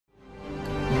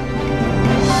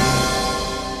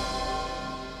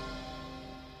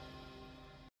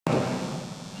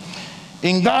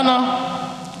In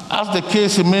Ghana, as the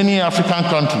case in many African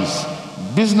countries,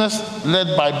 business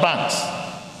led by banks,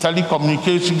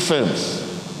 telecommunication firms,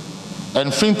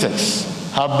 and fintechs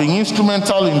have been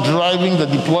instrumental in driving the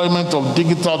deployment of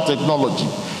digital technology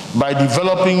by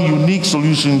developing unique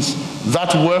solutions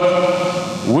that work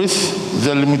with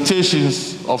the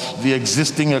limitations of the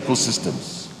existing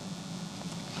ecosystems.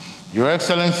 Your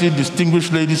Excellency,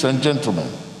 distinguished ladies and gentlemen,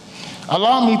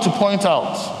 allow me to point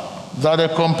out that a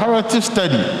comparative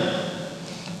study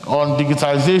on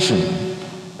digitization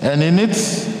and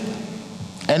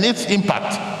its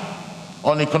impact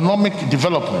on economic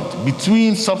development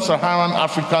between sub-Saharan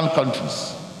African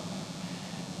countries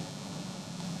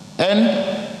and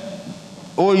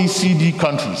OECD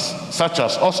countries such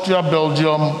as Austria,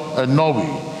 Belgium, and Norway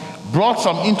brought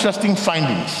some interesting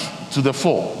findings to the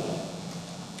fore.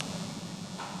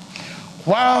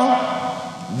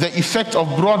 While the effect of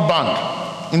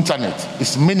broadband internet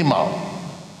is minimal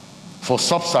for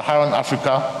sub-Saharan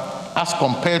Africa as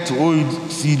compared to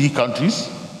OECD countries,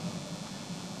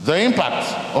 the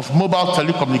impact of mobile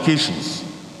telecommunications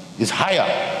is higher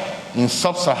in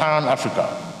sub-Saharan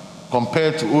Africa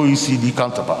compared to OECD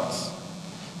counterparts.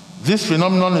 This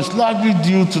phenomenon is largely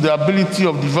due to the ability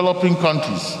of developing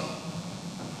countries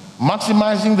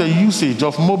maximizing the usage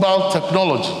of mobile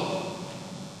technology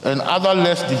and other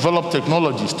less developed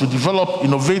technologies to develop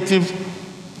innovative,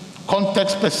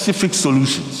 context-specific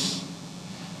solutions.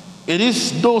 It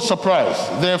is no surprise,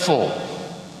 therefore,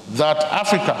 that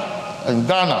Africa and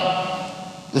Ghana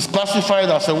is classified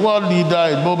as a world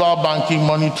leader in mobile banking,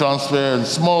 money transfer, and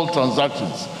small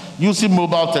transactions using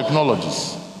mobile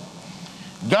technologies.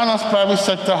 Ghana's private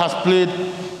sector has played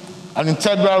an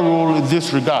integral role in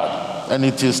this regard, and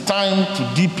it is time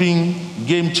to deepen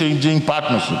game-changing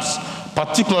partnerships,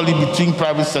 particularly between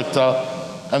private sector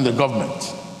and the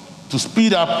government, to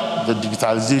speed up the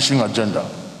digitalization agenda.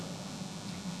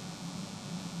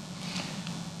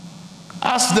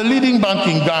 As the leading bank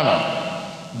in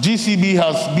Ghana, GCB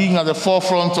has been at the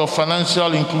forefront of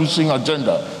financial inclusion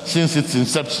agenda since its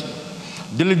inception,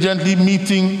 diligently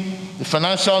meeting the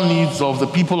financial needs of the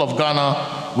people of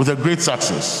Ghana with a great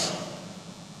success.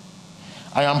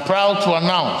 I am proud to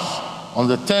announce on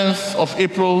the 10th of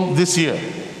April this year,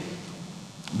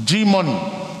 G-Money,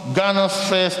 Ghana's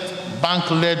first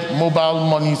bank-led mobile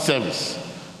money service,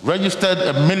 registered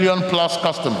 1 million+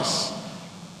 customers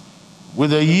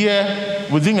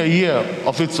within a year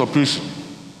of its operation.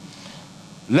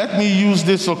 Let me use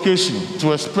this occasion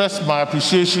to express my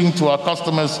appreciation to our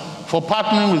customers for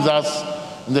partnering with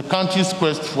us in the country's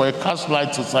quest for a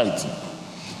cash-light society.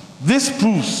 This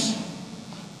proves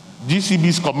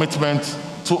GCB's commitment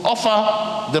to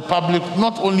offer the public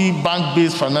not only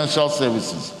bank-based financial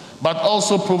services, but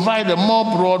also provide a more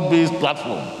broad-based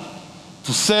platform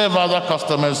to serve other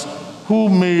customers who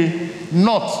may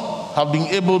not have been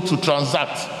able to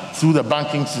transact through the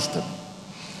banking system.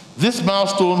 This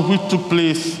milestone, which took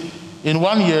place in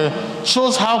 1 year,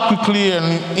 shows how quickly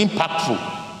and impactful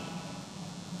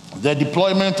the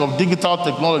deployment of digital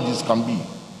technologies can be.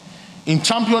 In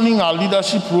championing our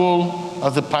leadership role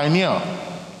as the pioneer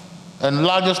and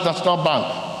largest national bank,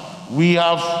 we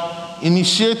have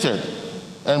initiated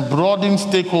and broadened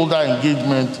stakeholder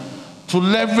engagement to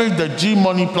leverage the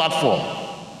G-Money platform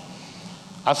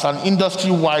as an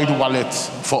industry-wide wallet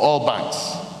for all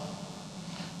banks.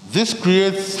 This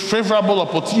creates favorable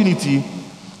opportunity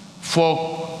for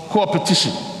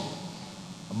co-opetition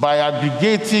by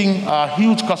aggregating our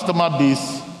huge customer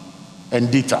base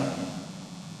and data.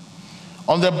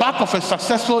 On the back of a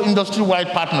successful industry-wide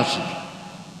partnership,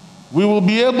 we will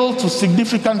be able to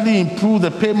significantly improve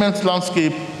the payments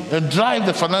landscape and drive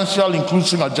the financial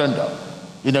inclusion agenda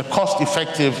in a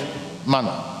cost-effective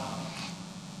manner.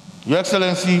 Your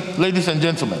Excellency, ladies and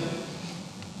gentlemen,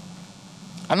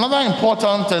 another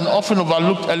important and often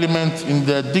overlooked element in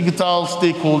the digital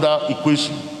stakeholder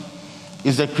equation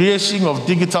is the creation of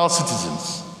digital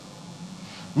citizens.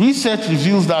 Research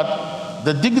reveals that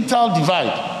the digital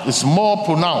divide is more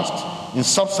pronounced in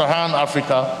sub-Saharan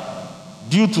Africa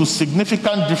due to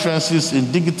significant differences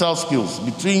in digital skills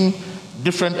between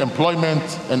different employment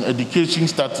and education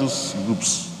status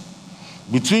groups,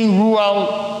 between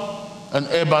rural and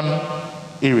urban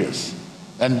areas,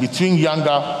 and between younger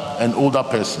and older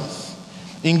persons.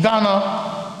 In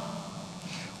Ghana,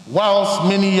 whilst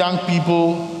many young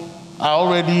people are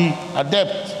already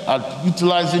adept at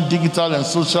utilizing digital and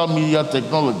social media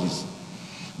technologies,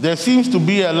 there seems to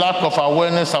be a lack of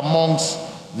awareness amongst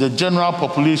the general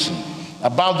population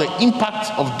about the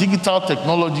impact of digital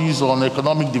technologies on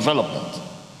economic development.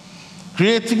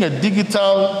 Creating a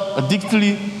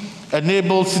digitally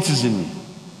enabled citizenry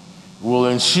will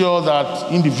ensure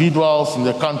that individuals in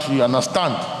the country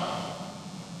understand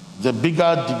the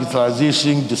bigger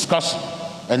digitalization discussion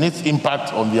and its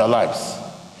impact on their lives.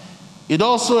 It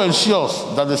also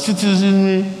ensures that the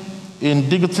citizenry is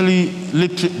digitally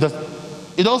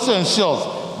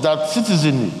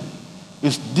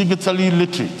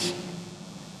literate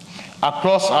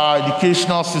across our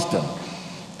educational system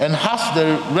and has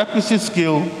the requisite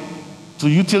skill to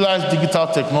utilize digital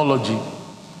technology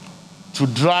to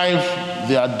drive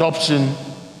the adoption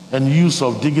and use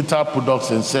of digital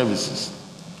products and services.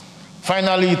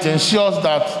 Finally, it ensures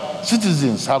that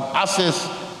citizens have access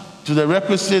to the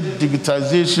requisite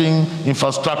digitization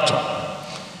infrastructure.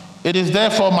 It is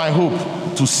therefore my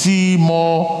hope to see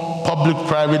more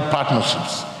public-private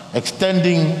partnerships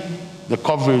extending the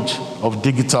coverage of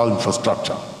digital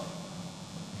infrastructure.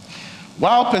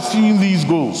 While pursuing these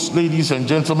goals, ladies and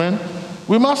gentlemen,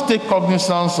 we must take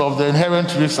cognizance of the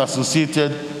inherent risks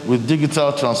associated with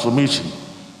digital transformation,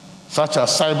 such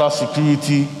as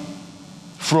cybersecurity,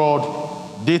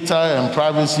 fraud, data and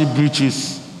privacy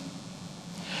breaches.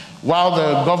 While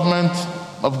the government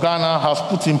of Ghana has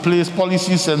put in place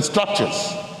policies and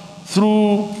structures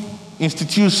through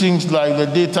institutions like the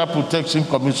Data Protection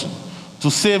Commission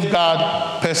to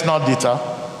safeguard personal data,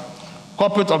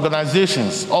 corporate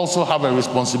organizations also have a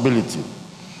responsibility.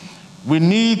 We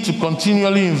need to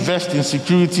continually invest in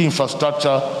security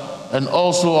infrastructure and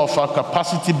also offer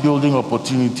capacity building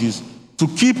opportunities to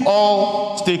keep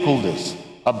all stakeholders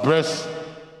abreast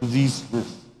of these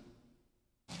risks.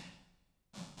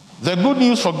 The good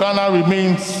news for Ghana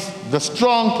remains the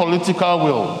strong political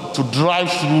will to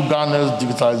drive through Ghana's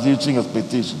digitalization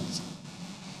expectations.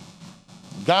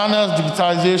 Ghana's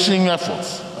digitalization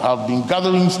efforts have been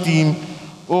gathering steam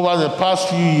over the past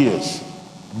few years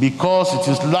because it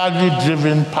is largely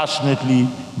driven passionately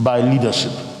by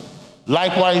leadership.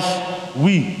 Likewise,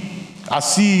 we,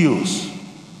 as CEOs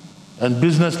and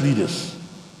business leaders,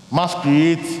 must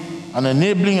create an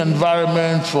enabling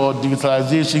environment for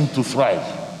digitalization to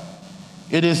thrive.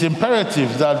 It is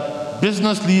imperative that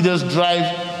business leaders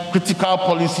drive critical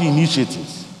policy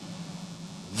initiatives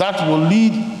that will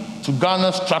lead to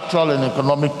Ghana's structural and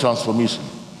economic transformation,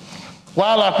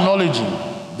 while acknowledging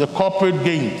the corporate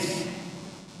gains,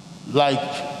 like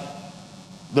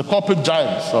the corporate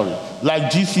giants,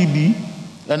 like GCB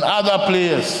and other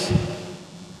players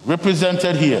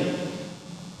represented here,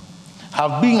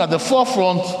 have been at the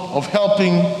forefront of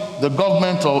helping the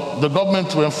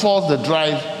government to enforce the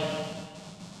drive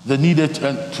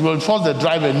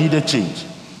and needed change.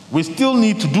 We still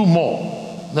need to do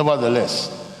more,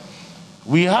 nevertheless.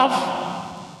 We have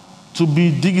to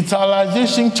be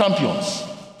digitalization champions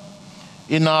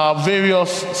in our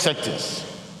various sectors.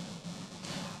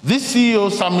 This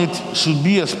CEO Summit should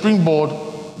be a springboard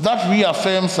that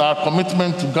reaffirms our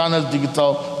commitment to Ghana's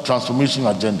digital transformation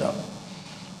agenda.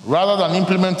 Rather than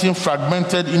implementing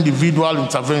fragmented individual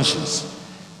interventions,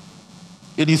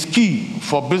 it is key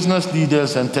for business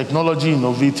leaders and technology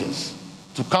innovators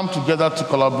to come together to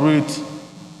collaborate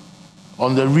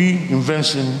on the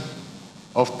reinvention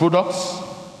of products,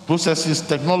 processes,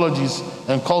 technologies,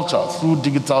 and culture through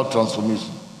digital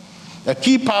transformation. A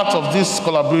key part of this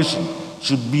collaboration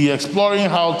should be exploring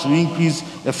how to increase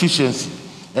efficiency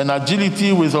and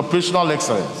agility with operational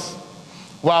excellence,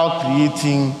 while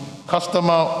creating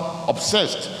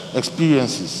customer-obsessed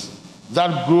experiences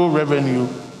that grow revenue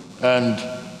and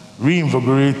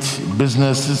reinvigorate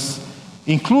businesses,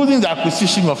 including the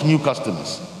acquisition of new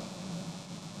customers.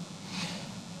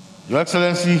 Your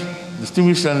Excellency,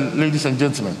 distinguished ladies and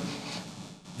gentlemen,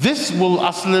 this will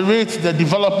accelerate the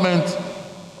development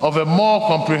of a more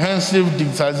comprehensive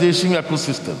digitization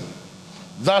ecosystem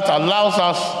that allows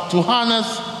us to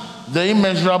harness the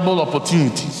immeasurable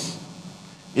opportunities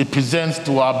it presents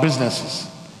to our businesses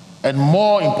and,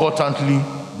 more importantly,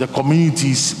 the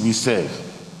communities we serve.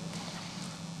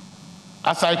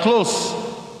 As I close,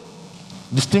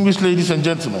 distinguished ladies and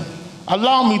gentlemen,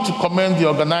 allow me to commend the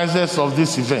organizers of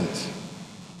this event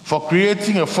for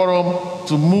creating a forum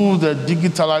to move the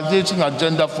digitalization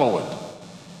agenda forward.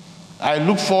 I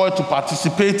look forward to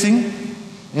participating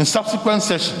in subsequent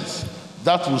sessions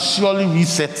that will surely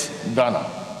reset Ghana,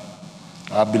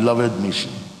 our beloved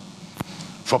nation,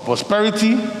 for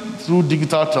prosperity through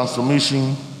digital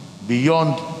transformation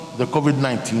beyond the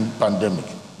COVID-19 pandemic.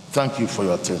 Thank you for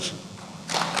your attention.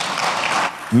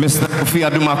 Mr. Kofi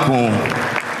Adumako,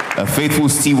 a faithful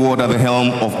steward at the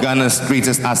helm of Ghana's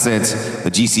greatest asset,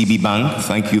 the GCB Bank.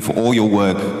 Thank you for all your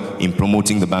work in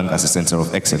promoting the bank as a center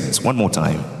of excellence. One more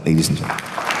time, ladies and gentlemen.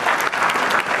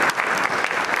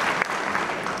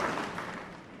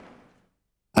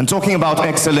 And talking about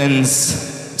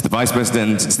excellence, the Vice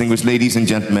President, distinguished ladies and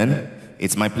gentlemen,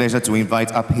 it's my pleasure to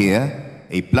invite up here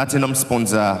a platinum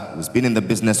sponsor who's been in the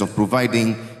business of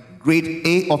providing grade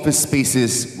A office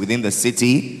spaces within the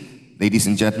city. Ladies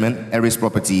and gentlemen, Eris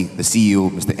Property, the CEO,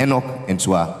 Mr. Enoch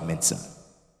Entwa Mensah.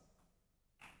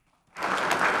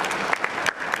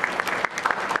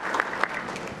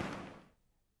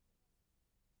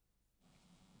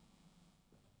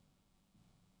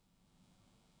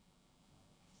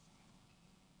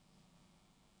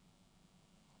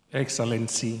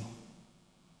 Excellency,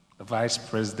 the Vice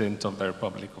President of the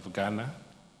Republic of Ghana,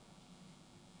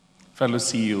 fellow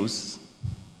CEOs,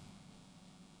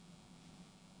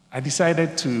 I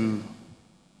decided to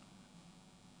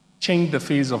change the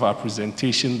phase of our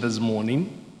presentation this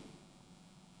morning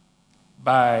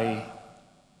by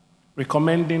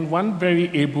recommending one very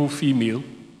able female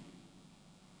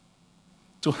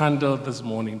to handle this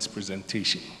morning's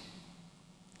presentation.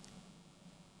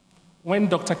 When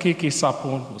Dr. K.K.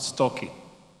 Sapon was talking,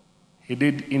 he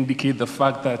did indicate the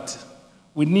fact that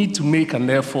we need to make an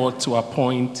effort to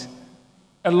appoint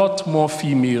a lot more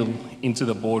female into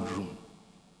the boardroom.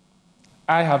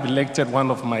 I have elected one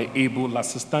of my able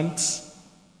assistants,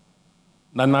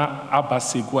 Nana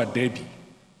Abasegua Debi,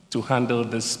 to handle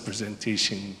this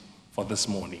presentation for this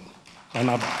morning.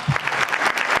 Nana.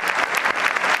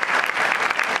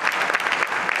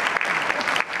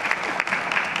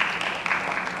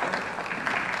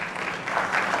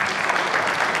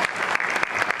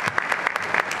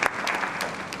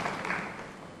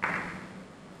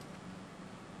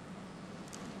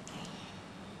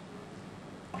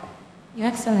 Your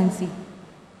Excellency,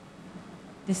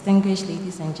 distinguished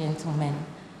ladies and gentlemen,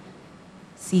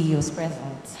 CEOs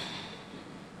present,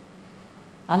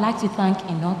 I'd like to thank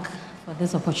Enoch for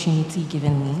this opportunity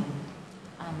given me.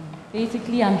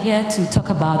 Basically, I'm here to talk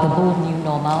about the bold new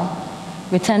normal,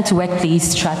 return to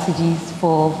workplace strategies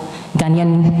for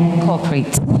Ghanaian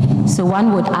corporate. So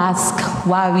one would ask,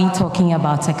 why are we talking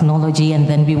about technology, and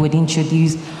then we would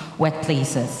introduce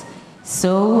workplaces.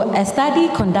 So a study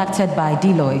conducted by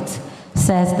Deloitte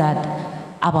says that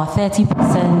about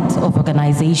 30% of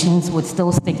organizations would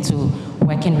still stick to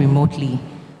working remotely,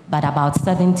 but about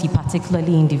 70%,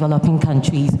 particularly in developing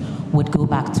countries, would go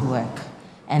back to work.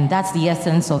 And that's the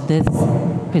essence of this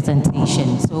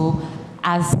presentation. So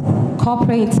as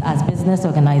corporates, as business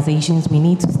organizations, we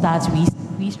need to start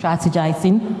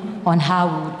re-strategizing on how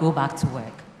we would go back to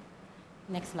work.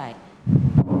 Next slide.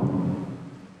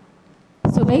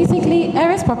 So basically,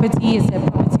 Eris Property is a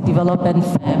property development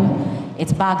firm.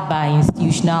 It's backed by an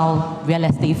institutional real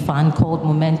estate fund called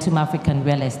Momentum African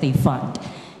Real Estate Fund.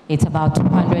 It's about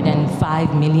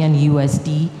 205 million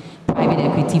USD private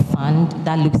equity fund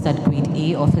that looks at grade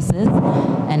A offices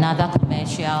and other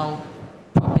commercial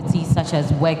properties such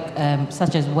as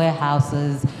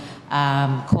warehouses,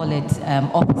 call it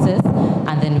offices,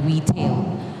 and then retail.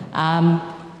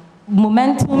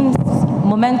 Momentum's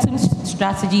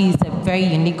strategy is a very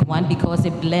unique one because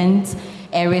it blends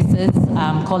Eris's,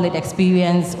 call it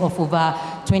experience of over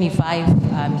 25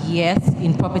 years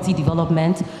in property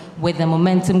development with the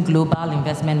Momentum Global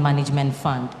Investment Management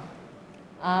Fund.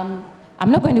 I'm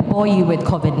not going to bore you with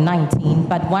COVID-19,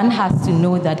 but one has to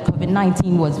know that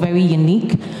COVID-19 was very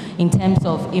unique in terms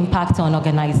of impact on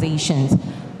organizations.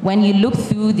 When you look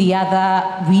through the other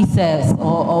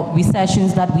or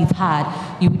recessions that we've had,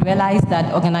 you would realize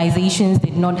that organizations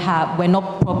might not have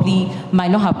properly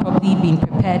been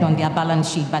prepared on their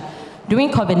balance sheet. But during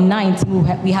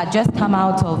COVID-19, we had just come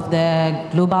out of the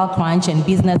global crunch and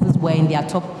businesses were in their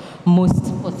topmost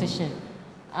position.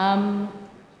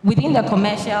 Within the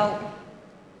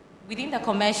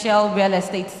commercial real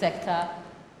estate sector,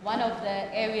 one of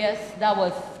the areas that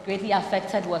was greatly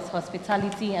affected was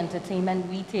hospitality, entertainment,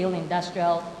 retail,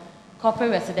 industrial,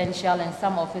 corporate residential, and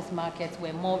some office markets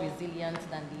were more resilient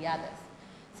than the others.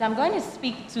 So I'm going to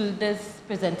speak to this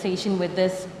presentation with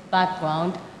this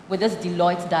background, with this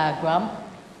Deloitte diagram.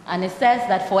 And it says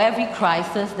that for every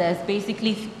crisis, there's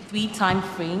basically 3 time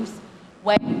frames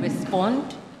where you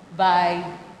respond by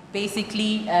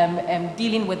basically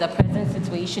dealing with the present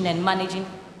situation and managing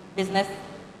business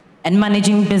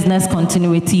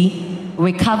continuity,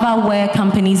 recover where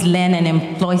companies learn and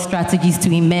employ strategies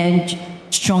to emerge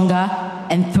stronger,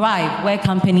 and thrive where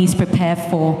companies prepare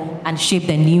for and shape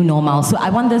the new normal. So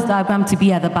I want this diagram to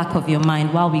be at the back of your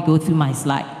mind while we go through my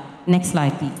slide. Next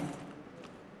slide, please.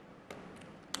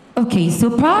 Okay, so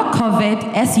prior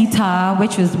COVID, SU Tower,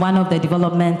 which was one of the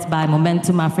developments by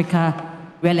Momentum Africa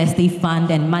Real Estate Fund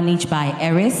and managed by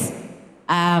Eris,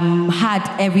 had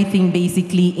everything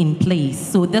basically in place.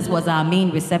 So this was our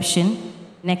main reception.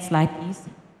 Next slide, please.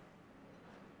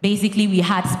 Basically, we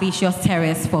had spacious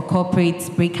terrace for corporate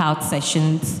breakout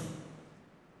sessions.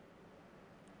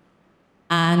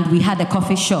 And we had a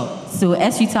coffee shop. So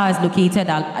SU Tower is located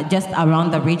just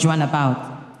around the Ridge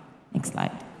Runabout. Next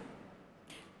slide.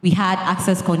 We had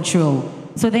access control.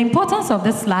 So the importance of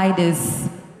this slide is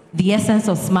the essence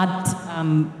of smart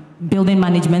building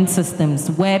management systems,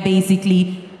 where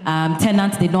basically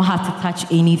tenants, they don't have to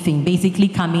touch anything. Basically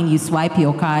come in, you swipe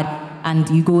your card, and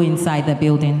you go inside the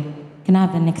building. Can I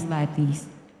have the next slide, please?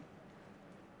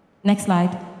 Next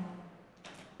slide.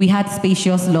 We had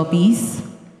spacious lobbies,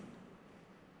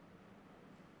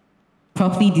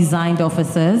 properly designed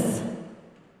offices.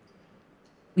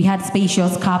 We had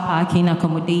spacious car parking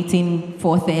accommodating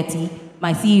 430.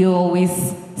 My CEO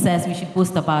always says we should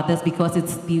boast about this because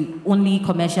it's the only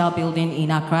commercial building in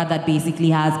Accra that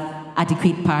basically has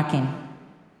adequate parking.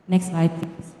 Next slide,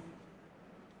 please.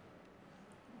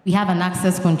 We have an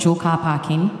access control car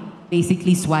parking,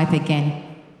 basically swipe again.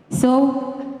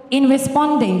 So in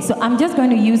responding, so I'm just going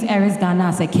to use Aries Ghana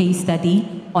as a case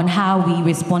study on how we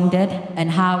responded and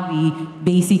how we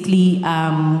basically,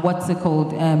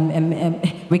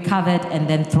 recovered and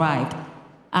then thrived.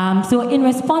 So in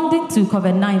responding to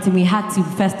COVID-19, we had to,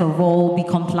 first of all, be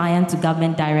compliant to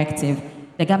government directive.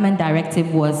 The government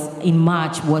directive was, in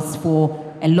March, was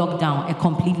for a lockdown, a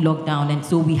complete lockdown, and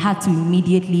so we had to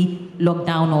immediately lock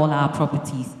down all our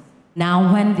properties.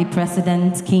 Now, when the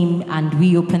president came and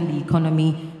reopened the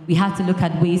economy, we had to look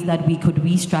at ways that we could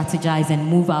re-strategize and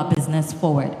move our business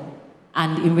forward.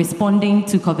 And in responding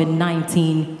to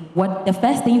COVID-19, the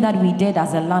first thing that we did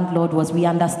as a landlord was we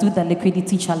understood the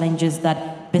liquidity challenges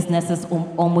that businesses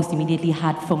almost immediately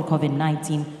had from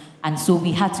COVID-19. And so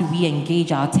we had to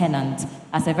re-engage our tenants.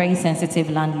 As a very sensitive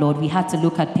landlord, we had to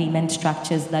look at payment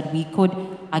structures that we could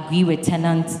agree with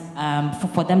tenants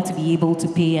for them to be able to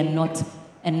pay and not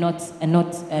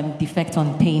defect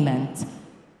on payment.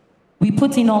 We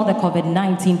put in all the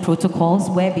COVID-19 protocols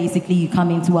where basically you come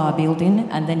into our building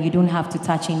and then you don't have to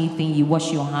touch anything, you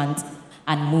wash your hands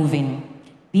and move in.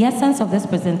 The essence of this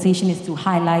presentation is to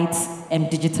highlight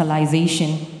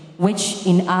digitalization, which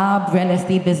in our real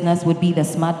estate business would be the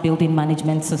smart building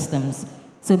management systems.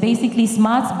 So basically,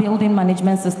 smart building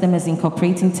management system is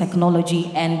incorporating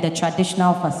technology and the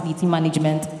traditional facility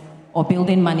management or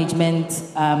building management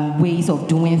ways of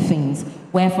doing things,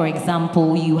 where, for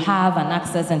example, you have an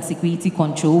access and security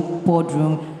control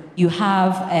boardroom, you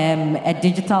have a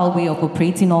digital way of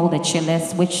operating all the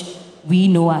chillers, which we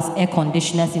know as air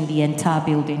conditioners in the entire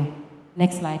building.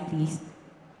 Next slide, please.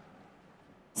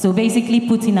 So basically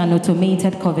putting an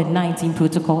automated COVID-19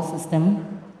 protocol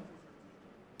system.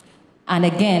 And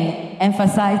again,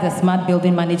 emphasize the smart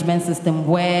building management system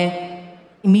where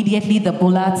immediately the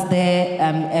bullets there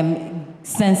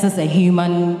senses a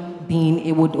human being,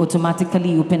 it would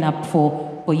automatically open up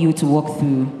for you to walk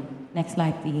through. Next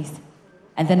slide, please.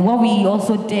 And then what we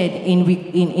also did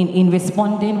in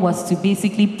responding was to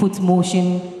basically put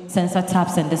motion sensor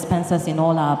taps and dispensers in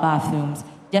all our bathrooms,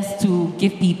 just to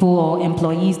give people or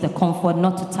employees the comfort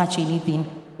not to touch anything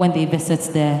when they visit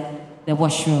the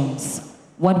washrooms.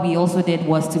 What we also did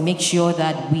was to make sure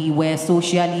that we were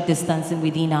socially distancing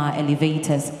within our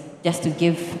elevators, just to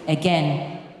give,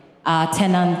 again, our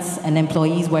tenants and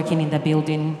employees working in the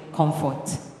building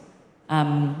comfort.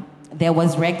 There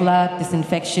was regular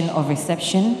disinfection of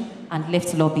reception and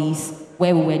lift lobbies,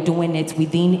 where we were doing it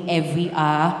within every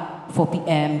hour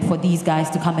for these guys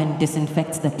to come and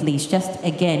disinfect the place. Just,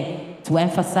 again, to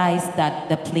emphasize that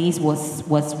the place was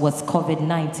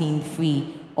COVID-19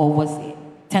 free, or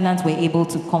tenants were able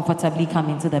to comfortably come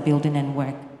into the building and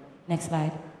work. Next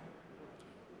slide.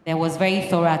 There was very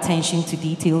thorough attention to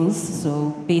details,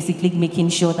 so basically making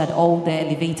sure that all the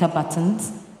elevator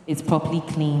buttons is properly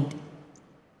cleaned.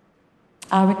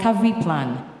 Our recovery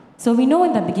plan. So we know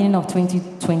in the beginning of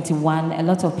 2021, a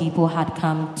lot of people had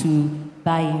come to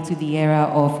buy into the era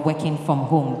of working from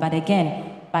home. But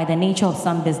again, by the nature of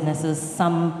some businesses,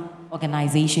 some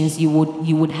organizations, you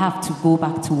would have to go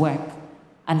back to work.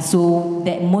 And so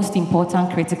the most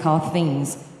important critical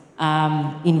things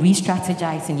in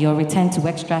re-strategizing your return to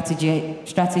work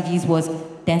strategies was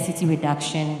density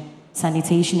reduction,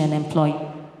 sanitation and employee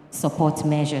support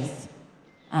measures.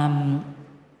 And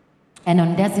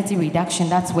on density reduction,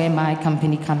 that's where my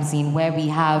company comes in, where we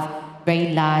have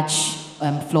very large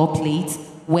floor plates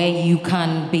where you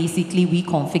can basically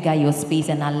reconfigure your space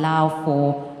and allow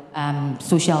for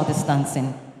social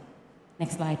distancing.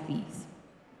 Next slide, please.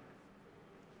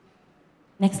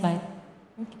 Next slide.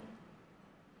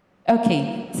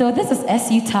 Okay, so this is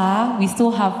SU Tower. We still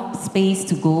have space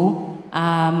to go.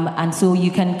 And so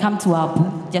you can come to our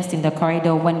booth just in the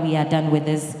corridor when we are done with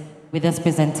this with this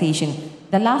presentation.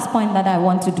 The last point that I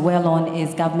want to dwell on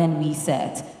is government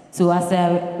reset. So as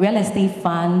a real estate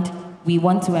fund, we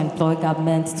want to employ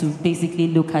government to basically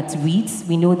look at REITs.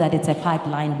 We know that it's a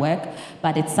pipeline work,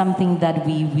 but it's something that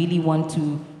we really want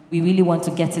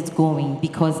to get it going,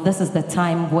 because this is the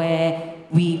time where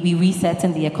we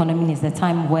resetting the economy, is the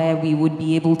time where we would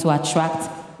be able to attract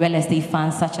real estate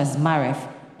funds such as MAREF.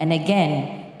 And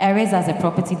again, Ares as a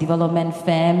property development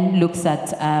firm looks at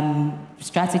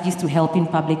strategies to helping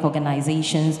public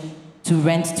organizations to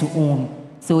rent to own.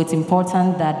 So it's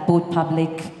important that both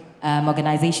public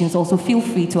organizations also feel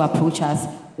free to approach us,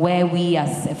 where we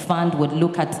as a fund would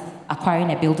look at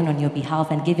acquiring a building on your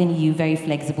behalf and giving you very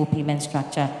flexible payment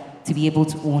structure to be able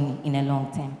to own in a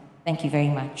long term. Thank you very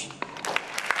much.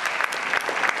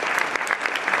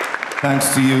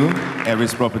 Thanks to you,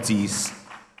 Ares Properties,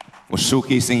 for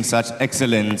showcasing such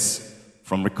excellence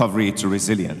from recovery to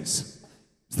resilience.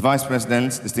 Mr. Vice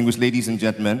President, distinguished ladies and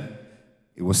gentlemen,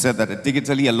 it was said that a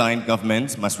digitally aligned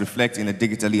government must reflect in a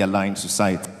digitally aligned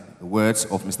society. The words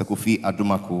of Mr. Kofi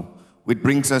Adumako, which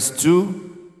brings us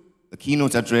to the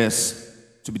keynote address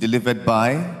to be delivered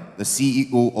by the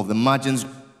CEO of the Margins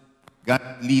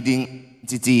leading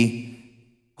entity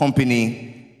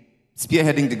company,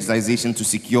 spearheading digitization to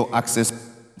secure access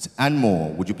and more.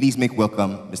 Would you please make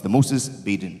welcome Mr. Moses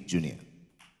Baden Jr.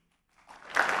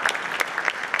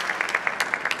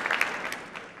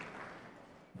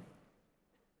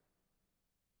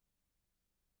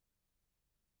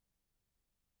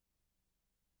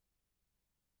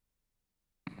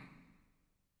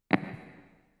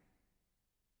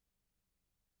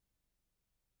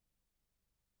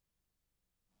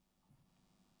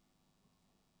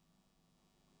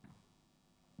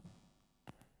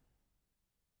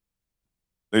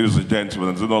 Ladies and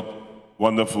gentlemen, is it not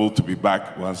wonderful to be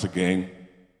back once again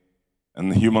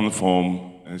in human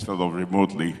form instead of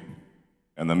remotely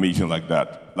in a meeting like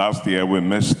that? Last year we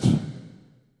missed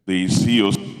the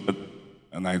CEO Summit,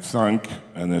 and I thank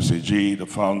NSAG, the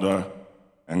founder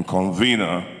and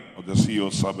convener of the CEO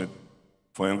Summit,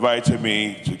 for inviting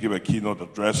me to give a keynote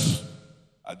address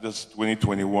at this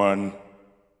 2021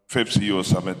 5th CEO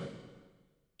Summit,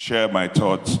 share my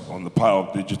thoughts on the power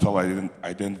of digital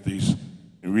identities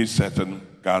in resetting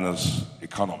Ghana's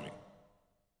economy.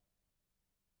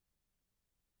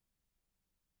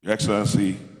 Your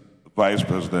Excellency, the Vice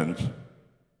President,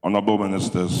 Honorable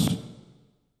Ministers,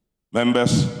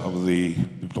 members of the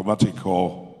Diplomatic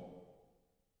Corps,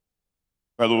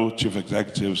 fellow Chief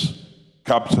Executives,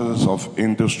 captains of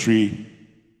industry.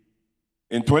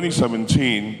 In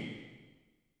 2017,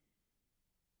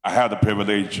 I had the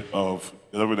privilege of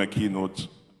delivering a keynote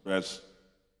address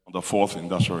on the fourth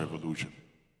industrial revolution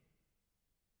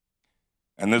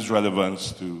and its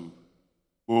relevance to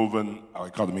moving our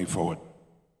economy forward.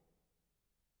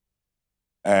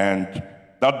 And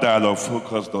that dialogue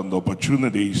focused on the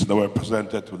opportunities that were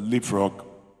presented to leapfrog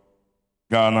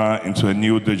Ghana into a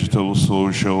new digital,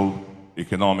 social,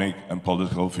 economic, and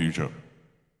political future.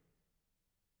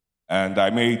 And I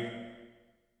made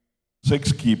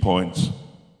 6 key points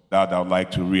that I would like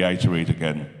to reiterate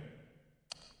again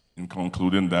in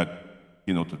concluding that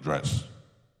keynote address.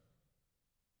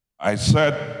 I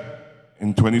said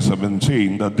in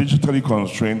 2017 that digitally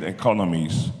constrained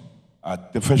economies are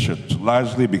deficient,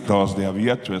 largely because they have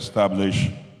yet to establish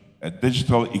a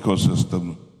digital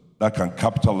ecosystem that can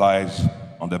capitalize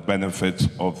on the benefits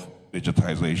of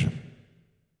digitization.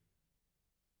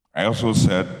 I also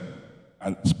said,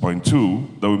 and point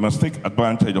 2, that we must take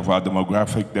advantage of our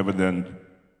demographic dividend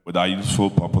with our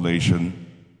youthful population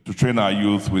to train our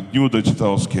youth with new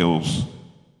digital skills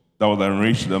that will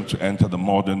enrich them to enter the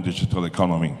modern digital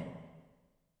economy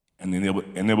and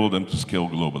enable them to scale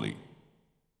globally.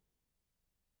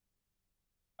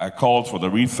 I called for the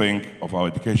rethink of our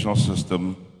educational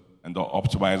system and the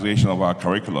optimization of our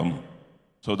curriculum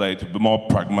so that it will be more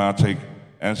pragmatic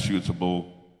and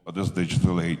suitable for this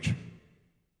digital age.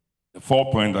 The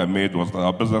 4th point I made was that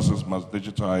our businesses must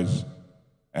digitize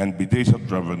and be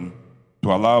data-driven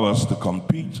to allow us to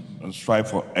compete and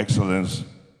strive for excellence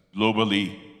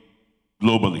globally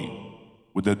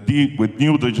with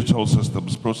new digital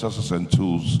systems, processes, and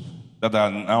tools that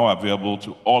are now available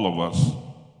to all of us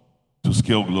to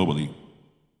scale globally.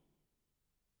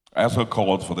 I also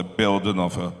called for the building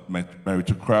of a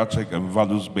meritocratic and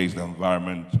values-based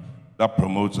environment that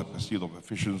promotes a pursuit of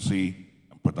efficiency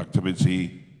and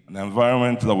productivity, an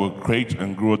environment that will create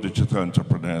and grow digital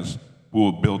entrepreneurs who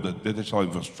will build a digital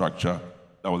infrastructure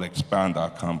that will expand our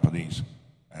companies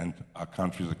and our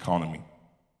country's economy.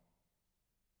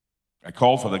 I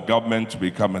call for the government to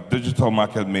become a digital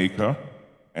market maker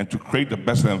and to create the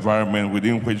best environment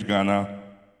within which Ghana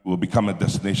will become a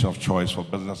destination of choice for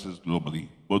businesses globally,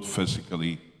 both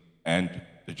physically and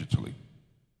digitally.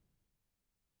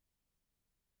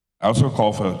 I also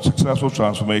call for a successful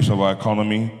transformation of our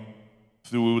economy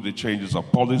through the changes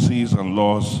of policies and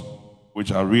laws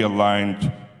which are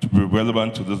realigned to be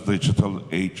relevant to this digital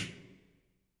age.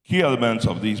 Key elements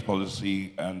of these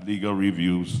policy and legal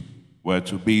reviews were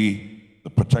to be the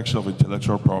protection of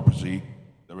intellectual property,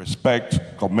 the respect,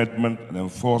 commitment, and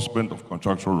enforcement of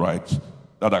contractual rights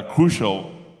that are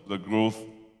crucial to the growth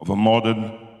of a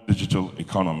modern digital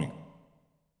economy.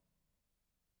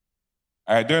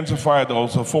 I identified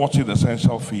also 14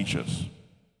 essential features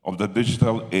of the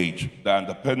digital age that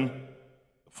underpin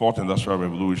the fourth industrial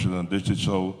revolution and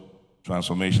digital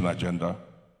transformation agenda,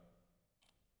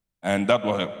 and that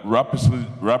were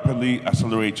rapidly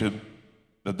accelerated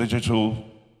the digital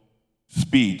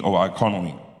speed of our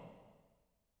economy.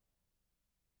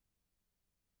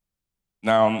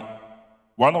 Now,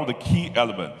 one of the key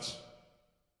elements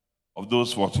of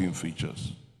those 14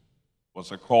 features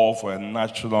was a call for a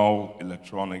national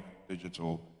electronic,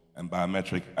 digital, and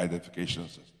biometric identification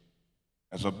system.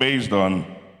 And so based on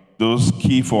those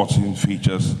key 14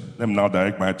 features, let me now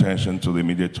direct my attention to the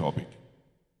immediate topic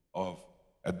of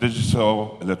a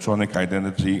digital electronic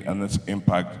identity and its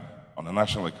impact on the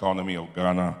national economy of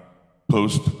Ghana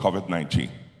post-COVID-19.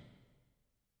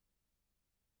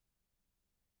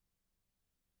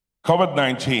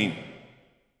 COVID-19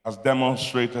 has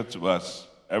demonstrated to us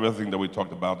everything that we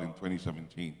talked about in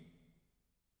 2017.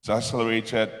 It's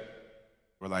accelerated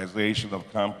realization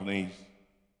of companies,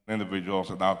 individuals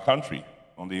in our country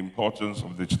on the importance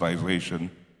of digitization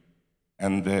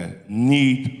and the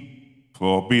need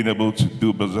for being able to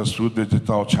do business through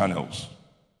digital channels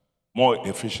more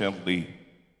efficiently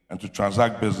and to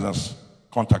transact business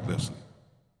contactlessly.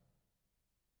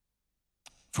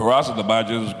 For us at the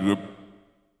Margins Group,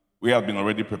 we have been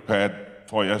already prepared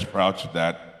 4 years prior to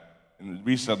that in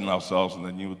resetting ourselves in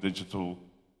the new digital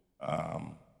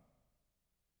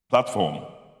platform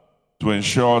to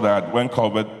ensure that when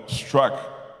COVID struck,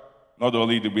 not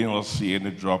only did we not see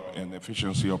any drop in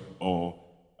efficiency or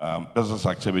business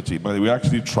activity, but we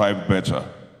actually thrived better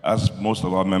as most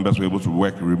of our members were able to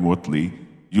work remotely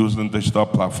using digital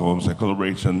platforms and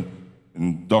collaboration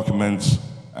in documents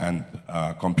and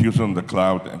computing on the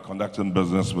cloud and conducting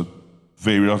business with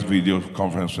various video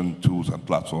conferencing tools and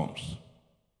platforms.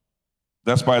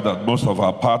 Despite that, most of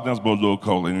our partners, both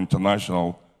local and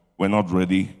international, were not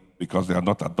ready because they had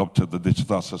not adopted the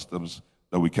digital systems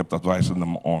that we kept advising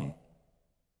them on.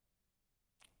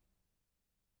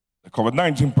 The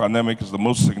COVID-19 pandemic is the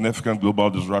most significant global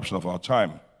disruption of our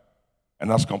time and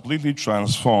has completely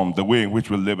transformed the way in which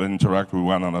we live and interact with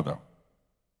one another.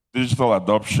 Digital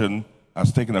adoption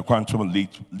has taken a quantum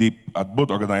leap at both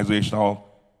organizational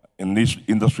and niche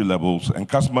industry levels, and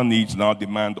customer needs now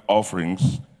demand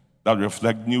offerings that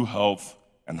reflect new health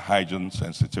and hygiene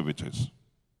sensitivities.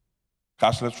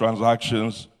 Cashless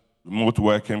transactions, remote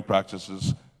working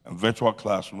practices, and virtual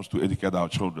classrooms to educate our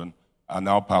children are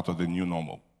now part of the new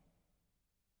normal.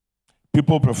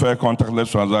 People prefer contactless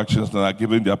transactions that are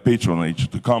giving their patronage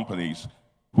to companies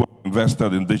who have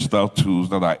invested in digital tools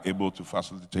that are able to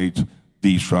facilitate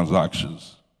these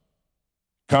transactions.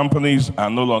 Companies are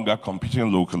no longer competing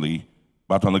locally,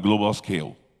 but on a global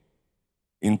scale.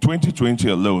 In 2020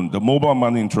 alone, the mobile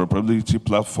money interoperability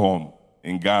platform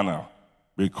in Ghana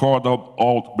recorded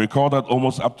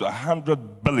almost up to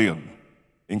 100 billion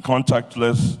in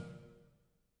contactless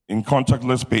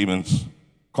payments,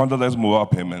 contactless mobile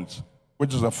payments,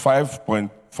 which is a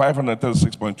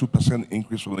 536.2%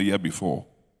 increase from the year before.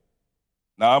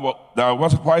 Now, there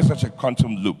was quite such a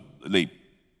quantum leap.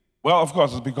 Well, of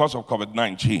course, it's because of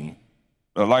COVID-19.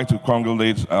 I'd like to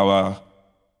congratulate our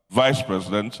Vice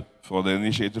President for the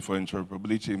initiative for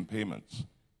interoperability in payments,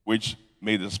 which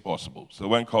made this possible. So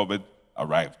when COVID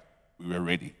arrived, we were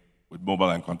ready with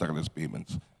mobile and contactless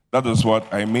payments. That is what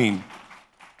I mean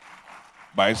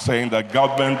by saying that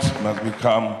government must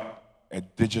become a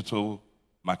digital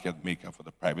market maker for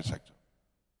the private sector.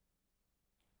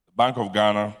 The Bank of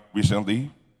Ghana recently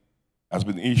has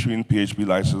been issuing PHP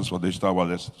license for digital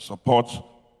wallets to support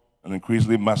an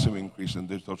increasingly massive increase in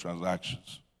digital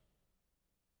transactions.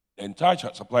 The entire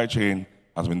supply chain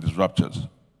has been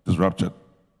disrupted.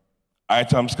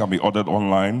 Items can be ordered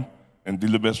online and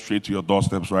delivered straight to your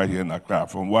doorsteps right here in Accra,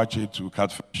 from Wachi to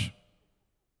Catfish.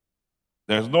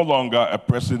 There is no longer a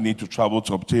pressing need to travel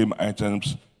to obtain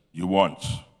items you want.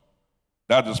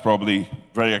 That is probably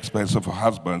very expensive for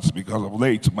husbands because of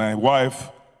late, my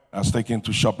wife has taken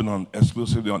to shopping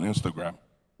exclusively on Instagram,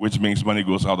 which means money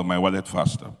goes out of my wallet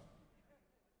faster.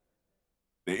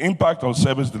 The impact on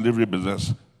service delivery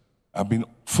business have been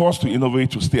forced to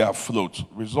innovate to stay afloat,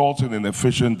 resulting in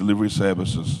efficient delivery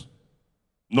services.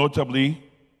 Notably,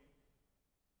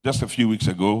 just a few weeks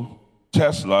ago,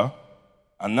 Tesla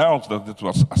announced that it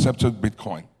was accepted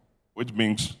Bitcoin, which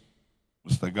means,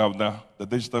 Mr. Governor, the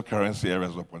digital currency era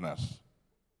is upon us.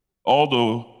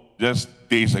 Although just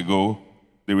days ago,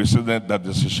 they rescinded that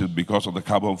decision because of the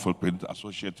carbon footprint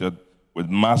associated with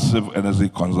massive energy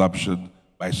consumption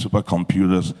by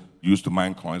supercomputers used to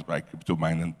mine coins by crypto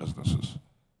mining businesses.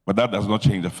 But that does not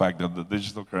change the fact that the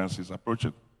digital currency is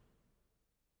approaching.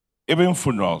 Even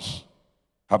funerals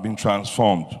have been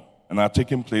transformed and are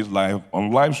taking place live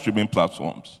on live streaming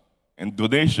platforms, and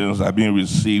donations are being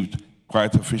received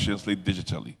quite efficiently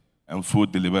digitally, and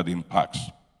food delivered in packs.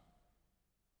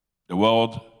 The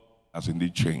world has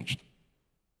indeed changed,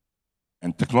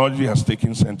 and technology has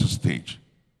taken center stage.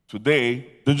 Today,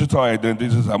 digital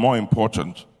identities are more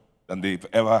important than they've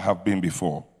ever have been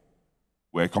before.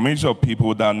 We're a community of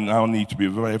people that now need to be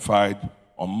verified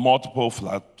on multiple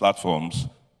platforms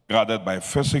guarded by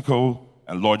physical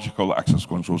and logical access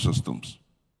control systems.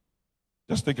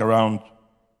 Just take a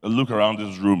look around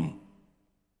this room.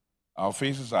 Our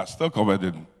faces are still covered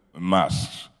in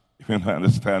masks. If you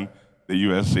understand, the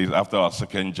US says after our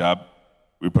second jab,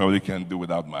 we probably can do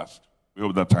without masks. We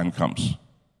hope that time comes.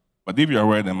 But if you're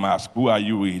wearing a mask, who are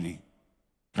you really?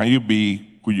 Can you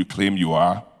be who you claim you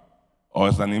are? Or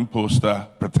is an imposter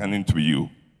pretending to be you?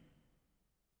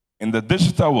 In the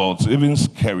digital world, it's even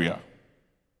scarier.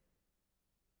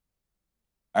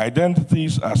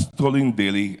 Identities are stolen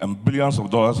daily and billions of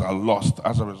dollars are lost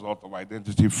as a result of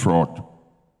identity fraud.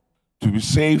 To be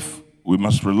safe, we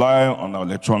must rely on our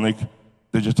electronic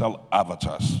digital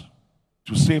avatars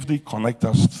to safely connect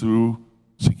us through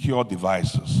secure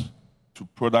devices to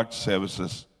products,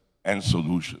 services, and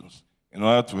solutions in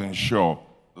order to ensure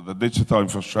that the digital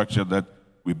infrastructure that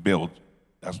we build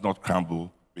does not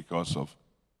crumble because of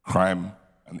crime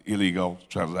and illegal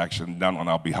transaction done on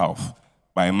our behalf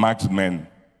by marksmen,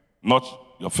 not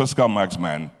your physical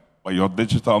marksman, but your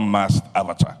digital masked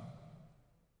avatar.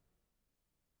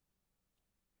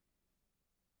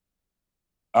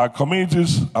 Our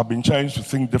communities have been challenged to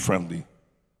think differently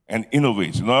and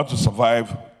innovate in order to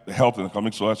survive the health and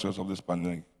economic social of this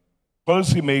pandemic.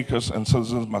 Policymakers and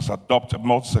citizens must adopt a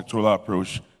multi-sectoral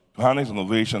approach to harness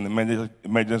innovation and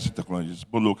emergency technologies,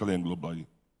 both locally and globally.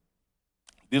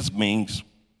 This means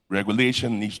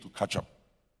regulation needs to catch up,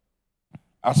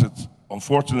 as it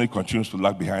unfortunately continues to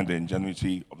lag behind the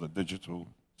ingenuity of the digital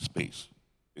space,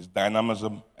 its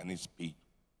dynamism and its speed.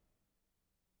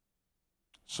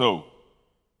 So,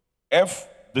 if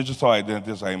digital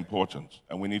identities are important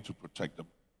and we need to protect them,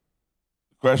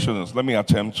 the question is, let me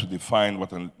attempt to define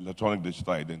what an electronic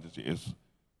digital identity is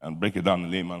and break it down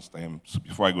in layman's terms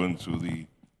before I go into the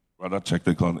rather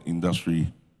technical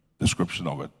industry description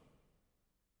of it.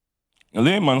 In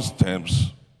layman's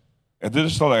terms, a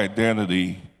digital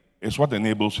identity is what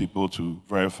enables people to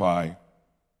verify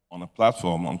on a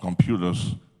platform, on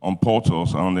computers, on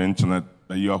portals, and on the internet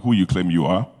that you are who you claim you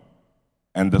are,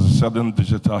 and there's a certain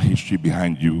digital history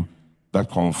behind you that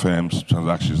confirms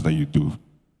transactions that you do.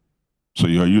 So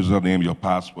your username, your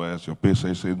passwords, your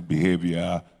persistent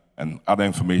behavior, and other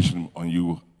information on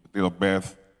you, date of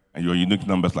birth, and your unique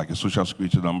numbers like a social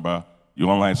security number, your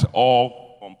online,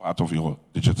 all form part of your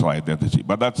digital identity.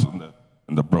 But that's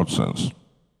in the broad sense.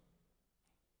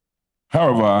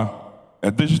 However,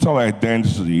 a digital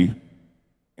identity,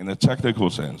 in a technical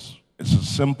sense, is a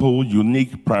simple,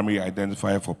 unique primary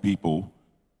identifier for people,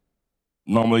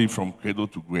 normally from cradle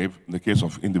to grave, in the case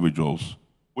of individuals,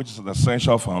 which is an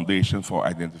essential foundation for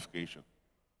identification.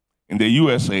 In the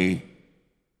USA,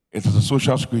 it is a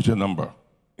social security number.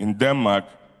 In Denmark,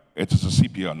 it is a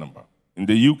CPR number. In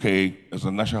the UK, it's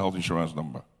a national health insurance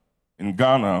number. In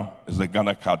Ghana, it's the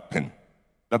Ghana card PIN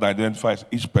that identifies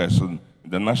each person in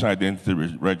the National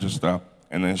Identity Register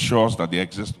and ensures that they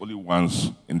exist only once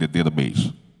in the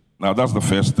database. Now, that's the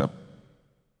first step.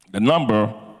 The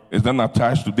number is then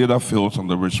attached to data fields on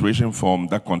the registration form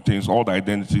that contains all the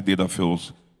identity data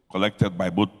fields collected by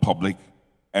both public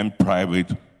and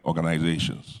private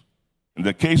organizations. In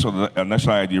the case of the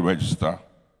National ID Register,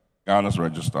 Ghana's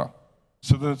register,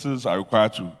 citizens are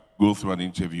required to go through an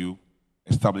interview,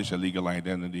 establish a legal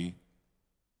identity,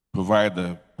 provide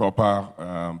the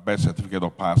proper birth certificate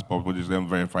or passport, which is then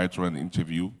verified through an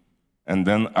interview. And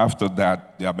then after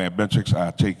that, their biometrics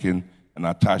are taken and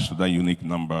attached to that unique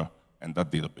number and that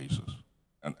databases.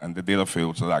 And the data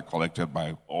fields that are collected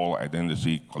by all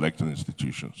identity collecting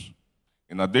institutions.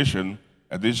 In addition,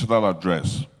 a digital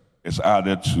address is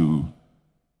added to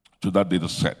that data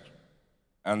set.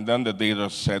 And then the data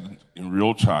set in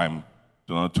real time to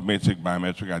to an automatic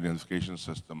biometric identification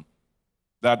system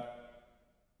that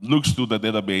looks through the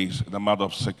database in a matter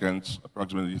of seconds,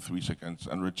 approximately 3 seconds,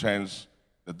 and returns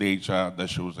the data that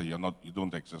shows that you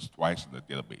don't exist twice in the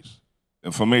database. The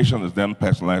information is then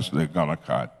personalized to the Ghana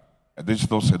card. A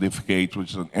digital certificate,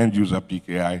 which is an end-user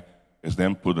PKI, is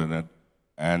then put in it.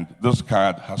 And this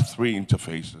card has 3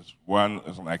 interfaces. One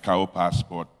is an ICAO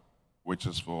passport, which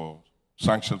is for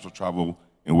sanctions for travel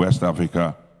in West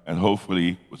Africa, and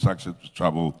hopefully with sanctions to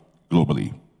travel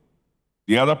globally.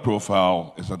 The other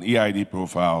profile is an EID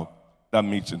profile that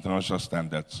meets international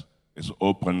standards, is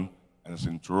open, and is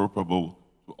interoperable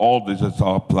to all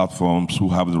digital platforms who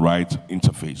have the right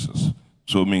interfaces.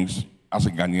 So it means, as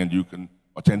a Ghanaian, you can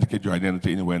authenticate your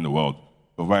identity anywhere in the world,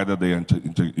 provided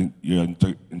you're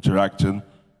interacting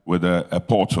with a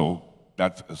portal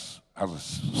that has a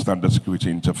standard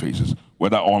security interfaces,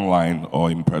 whether online or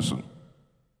in person.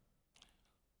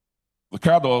 The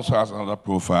card also has another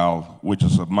profile, which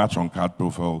is a match-on-card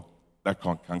profile that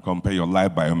can compare your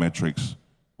live biometrics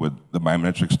with the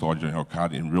biometrics stored in your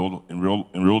card in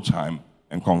real time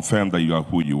and confirm that you are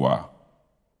who you are.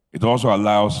 It also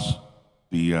allows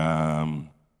the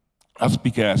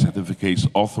PKI certificates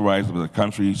authorized by the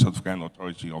country certifying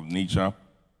authority of nature,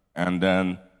 and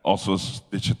then also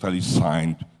digitally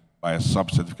signed by a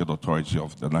sub-certificate authority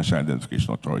of the National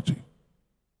Identification Authority.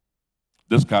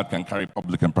 This card can carry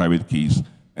public and private keys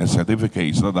and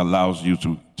certificates that allows you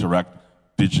to interact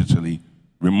digitally,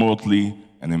 remotely,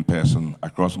 and in person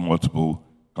across multiple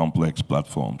complex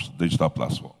platforms, digital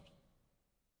platforms.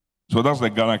 So that's the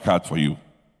Ghana card for you.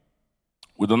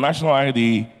 With the national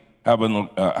ID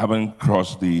having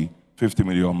crossed the 50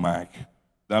 million mark,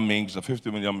 that means the 50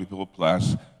 million people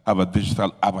plus have a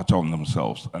digital avatar on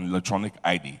themselves, an electronic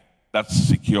ID that's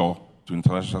secure to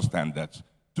international standards,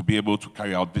 to be able to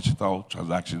carry out digital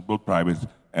transactions, both private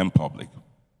and public.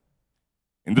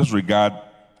 In this regard,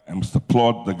 I must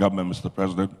applaud the government, Mr.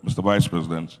 President, Mr. Vice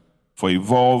President, for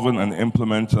evolving and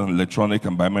implementing an electronic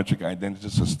and biometric identity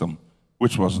system,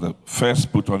 which was the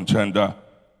first put on tender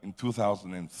in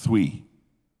 2003.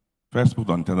 First put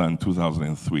on tender in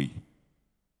 2003.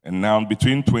 And now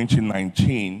between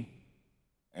 2019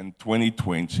 and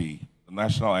 2020, the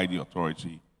National ID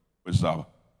Authority, which is our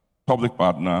public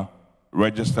partner,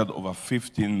 registered over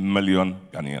 15 million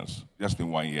Ghanaians just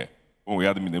in 1 year, when we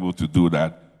hadn't been able to do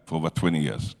that for over 20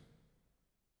 years.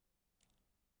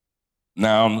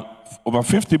 Now, over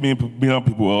 50 million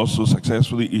people also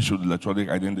successfully issued electronic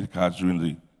identity cards during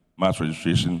the mass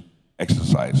registration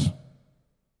exercise.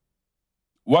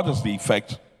 What is the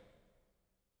effect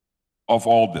of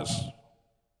all this?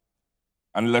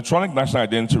 An electronic national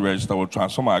identity register will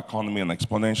transform our economy and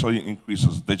exponentially increase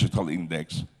its digital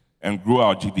index and grow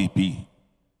our GDP.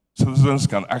 Citizens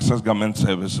can access government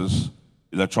services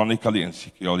electronically and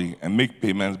securely and make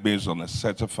payments based on a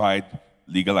certified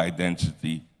legal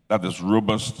identity that is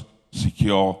robust,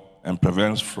 secure, and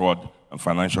prevents fraud and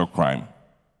financial crime.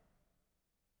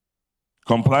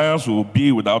 Compliance will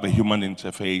be without a human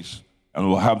interface and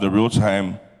will have the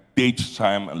real-time date,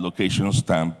 time, and location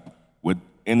stamp with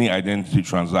any identity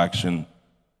transaction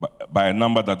by a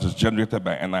number that is generated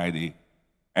by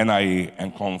NIA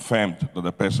and confirmed that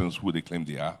the person is who they claim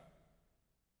they are.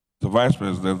 The Vice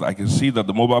President, I can see that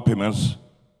the mobile payments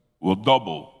will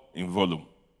double in volume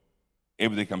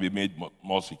if they can be made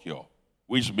more secure,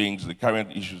 which means the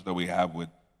current issues that we have with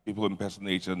people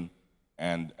impersonating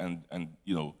and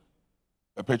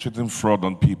perpetuating fraud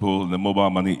on people in the mobile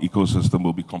money ecosystem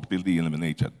will be completely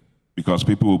eliminated because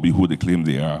people will be who they claim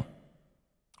they are.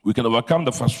 We can overcome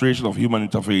the frustration of human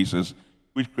interfaces,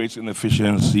 which creates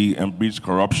inefficiency and breeds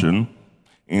corruption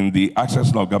in the access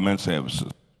of government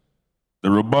services.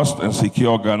 The robust and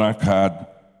secure Ghana card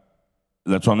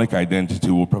electronic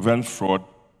identity will prevent fraud,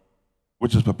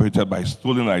 which is perpetrated by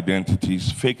stolen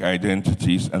identities, fake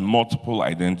identities, and multiple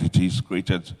identities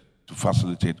created to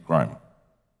facilitate crime.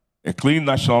 A clean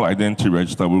national identity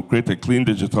register will create a clean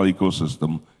digital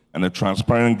ecosystem and a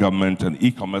transparent government and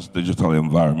e-commerce digital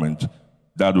environment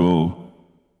that will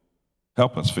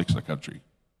help us fix the country.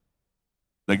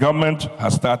 The government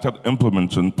has started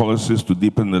implementing policies to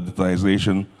deepen the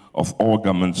digitization of all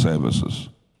government services.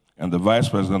 And the Vice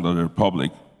President of the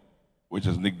Republic, which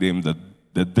is nicknamed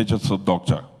the Digital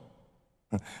Doctor,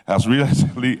 has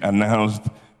recently announced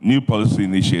new policy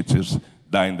initiatives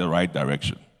that are in the right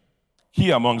direction.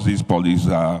 Key amongst these policies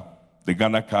are the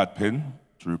Ghana card PIN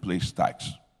to replace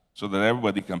tax, so that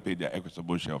everybody can pay their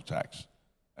equitable share of tax.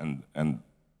 And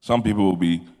some people will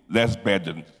be less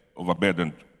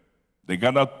overburdened. The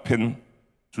Ghana PIN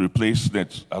to replace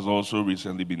NET has also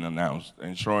recently been announced,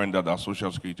 ensuring that our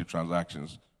social security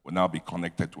transactions will now be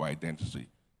connected to identity.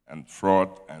 and fraud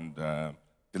and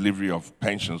delivery of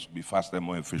pensions will be faster and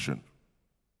more efficient.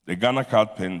 The Ghana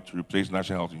card PIN to replace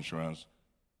national health insurance,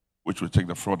 which will take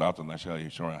the fraud out of national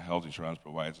insurance, health insurance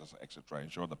providers, etc.,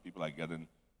 ensure that people are getting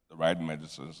the right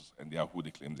medicines and they are who they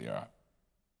claim they are.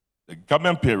 The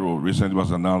government payroll recently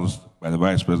was announced by the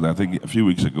Vice President, I think a few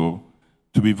weeks ago,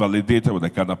 to be validated with the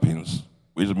Ghana PINs,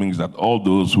 which means that all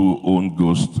those who own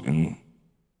ghosts in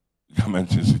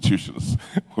government institutions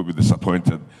will be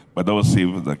disappointed, but that will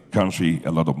save the country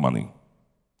a lot of money.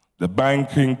 The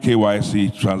banking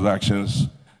KYC transactions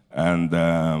and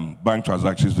bank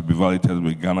transactions to be validated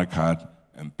with Ghana card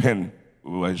and PIN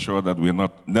will ensure that we're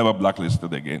never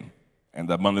blacklisted again, and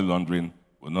that money laundering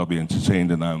will not be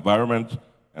entertained in our environment,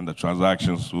 and the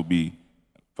transactions will be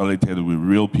validated with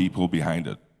real people behind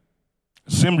it.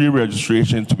 SIM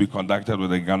re-registration to be conducted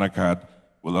with a Ghana card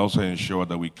will also ensure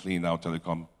that we clean our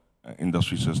telecom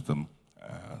industry system.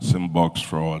 SIM box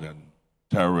fraud and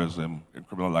terrorism and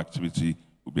criminal activity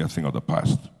will be a thing of the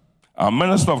past. Our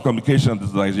Minister of Communication and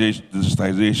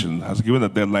Digitization has given a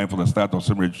deadline for the start of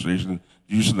SIM registration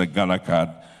using the Ghana card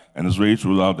and is ready to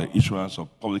roll out the issuance of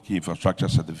public key infrastructure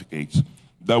certificates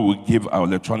that will give our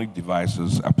electronic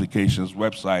devices, applications,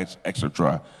 websites,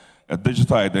 etc., a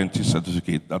digital identity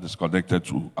certificate that is connected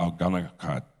to our Ghana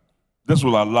card. This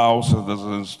will allow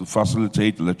citizens to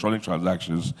facilitate electronic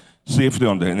transactions safely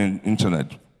on the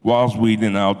internet whilst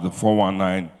weeding out the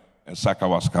 419 and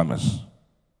Sakawa scammers.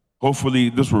 Hopefully,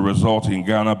 this will result in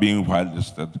Ghana being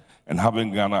whitelisted and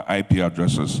having Ghana IP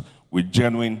addresses with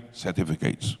genuine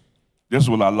certificates. This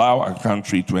will allow our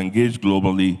country to engage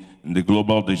globally in the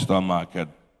global digital market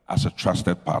as a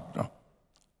trusted partner.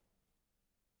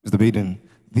 Mr. Baden,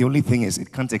 the only thing is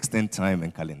it can't extend time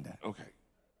and calendar.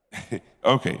 Okay.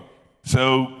 Okay.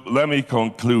 So let me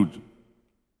conclude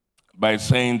by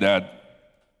saying that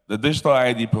the digital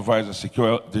ID provides a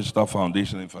secure digital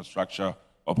foundation infrastructure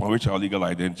upon which our legal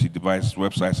identity, devices,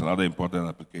 websites, and other important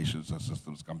applications and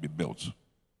systems can be built.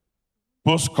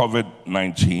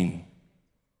 Post-COVID-19,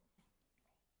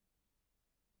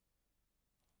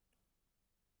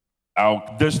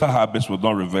 our digital habits will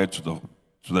not revert to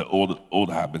the old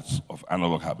habits of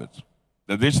analog habits.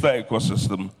 The digital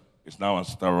ecosystem is now on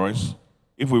steroids.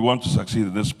 If we want to succeed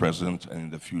in this present and in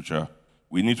the future,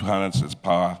 we need to harness its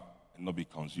power and not be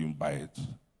consumed by it.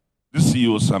 This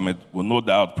CEO Summit will no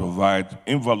doubt provide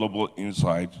invaluable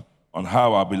insight on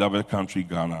how our beloved country,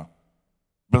 Ghana,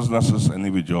 businesses and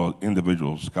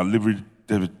individuals can leverage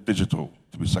digital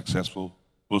to be successful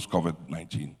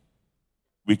post-COVID-19.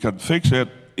 We can fix it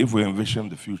if we envision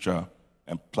the future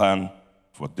and plan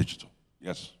for digital.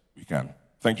 Yes, we can.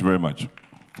 Thank you very much.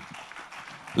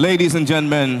 Ladies and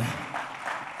gentlemen,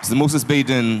 Mr. Moses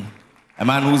Baden, a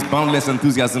man whose boundless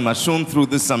enthusiasm has shown through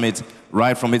this summit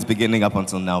right from its beginning up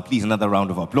until now. Please, another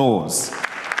round of applause.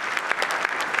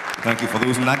 Thank you for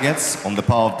those nuggets on the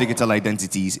power of digital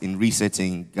identities in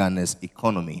resetting Ghana's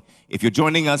economy. If you're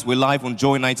joining us, we're live on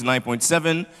Joy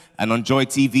 99.7 and on Joy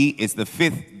TV. It's the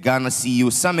 5th Ghana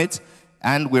CEO Summit,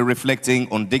 and we're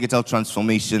reflecting on digital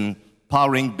transformation,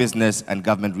 powering business and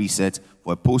government reset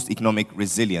for a post-economic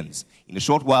resilience. In a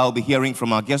short while, we'll be hearing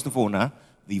from our guest of honor,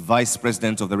 the Vice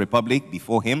President of the Republic.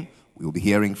 Before him, we will be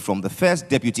hearing from the first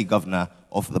Deputy Governor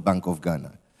of the Bank of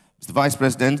Ghana. Mr. Vice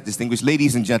President, distinguished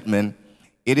ladies and gentlemen,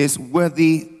 it is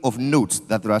worthy of note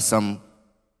that there are some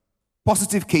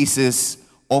positive cases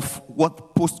of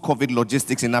what post-COVID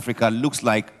logistics in Africa looks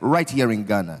like right here in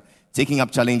Ghana, taking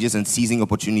up challenges and seizing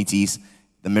opportunities,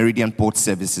 the Meridian Port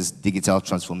Services digital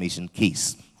transformation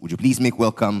case. Would you please make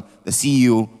welcome the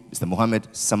CEO, Mr. Mohamed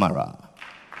Samara.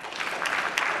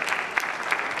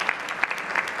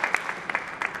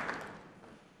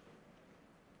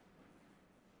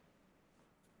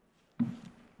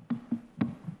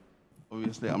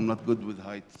 Obviously, I'm not good with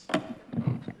heights.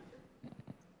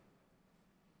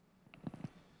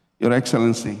 Your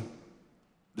Excellency,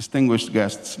 distinguished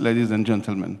guests, ladies and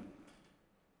gentlemen,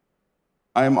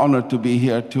 I am honored to be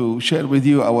here to share with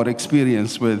you our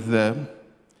experience with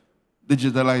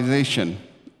digitalization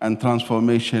and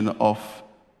transformation of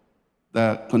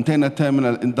the container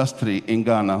terminal industry in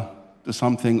Ghana to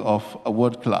something of a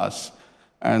world class.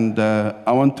 And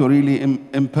I want to really,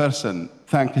 in person,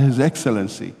 thank His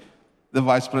Excellency, the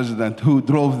Vice President, who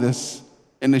drove this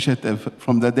initiative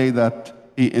from the day that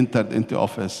he entered into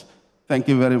office. Thank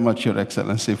you very much, Your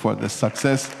Excellency, for the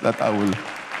success that I will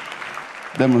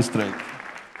demonstrate.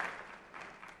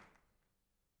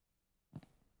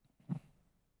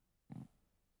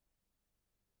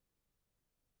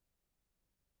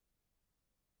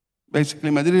 Basically,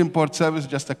 Meridian Port Service,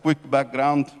 just a quick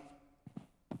background.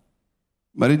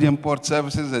 Meridian Port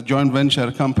Services, a joint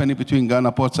venture company between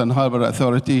Ghana Ports and Harbor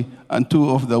Authority and two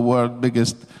of the world's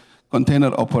biggest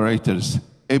container operators,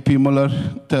 AP Muller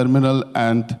Terminal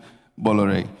and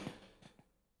Bolloré.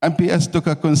 MPS took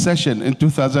a concession in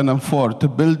 2004 to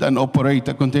build and operate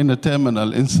a container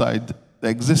terminal inside the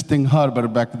existing harbor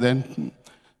back then,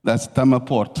 that's Tama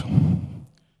Port.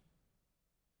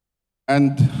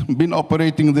 And been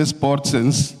operating this port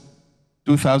since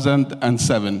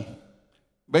 2007.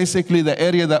 Basically, the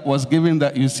area that was given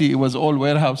that you see, it was all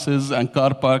warehouses and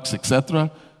car parks,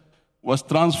 etc., was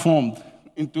transformed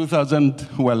in 2000,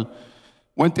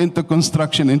 went into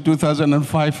construction in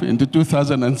 2005, into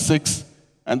 2006,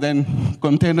 and then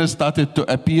containers started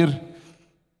to appear.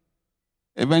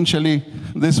 Eventually,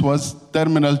 this was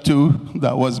Terminal 2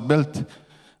 that was built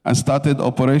and started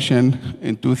operation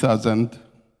in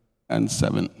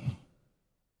 2007.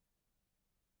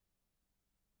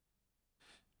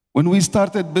 When we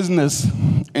started business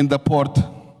in the port,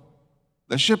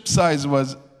 the ship size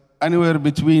was anywhere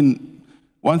between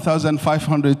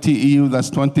 1,500 TEU, that's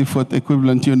 20-foot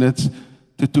equivalent units,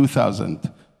 to 2,000.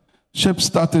 Ships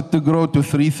started to grow to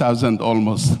 3,000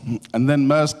 almost. And then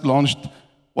Maersk launched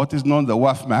what is known the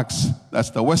WAFMAX. That's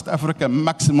the West Africa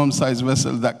maximum size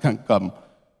vessel that can come,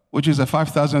 which is a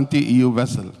 5,000 TEU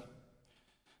vessel.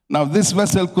 Now, this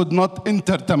vessel could not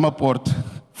enter Tama Port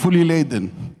fully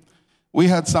laden. We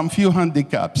had some few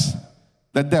handicaps: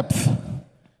 the depth,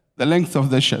 the length of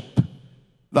the ship,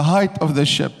 the height of the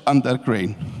ship under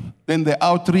crane, then the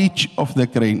outreach of the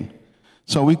crane.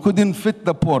 So we couldn't fit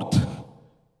the port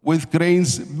with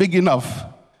cranes big enough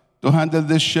to handle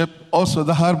this ship. Also,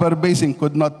 the harbor basin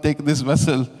could not take this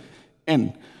vessel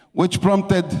in, which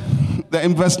prompted the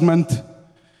investment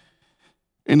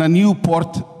in a new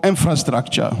port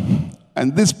infrastructure.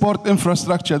 And this port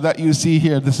infrastructure that you see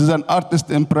here, this is an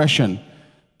artist impression.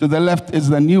 To the left is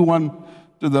the new one,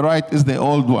 to the right is the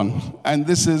old one. And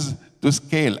this is to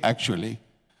scale, actually.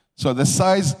 So the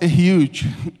size is huge.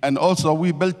 And also,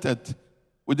 we built it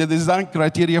with the design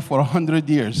criteria for 100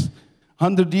 years.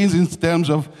 100 years in terms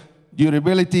of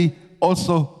durability,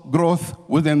 also growth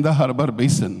within the harbor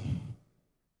basin.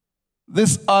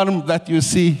 This arm that you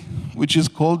see, which is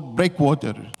called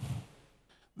breakwater.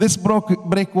 This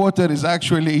breakwater is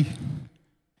actually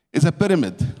a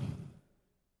pyramid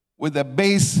with a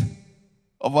base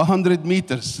of 100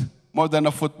 meters, more than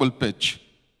a football pitch,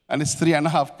 and it's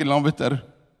 3.5 kilometers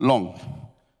long.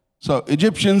 So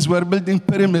Egyptians were building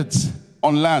pyramids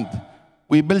on land.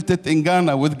 We built it in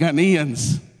Ghana with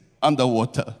Ghanaians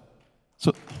underwater.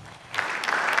 So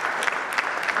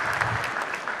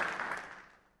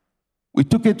we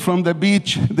took it from the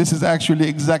beach. This is actually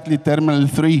exactly Terminal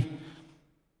 3.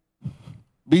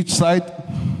 Beach site,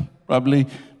 probably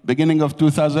beginning of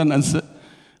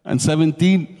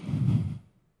 2017.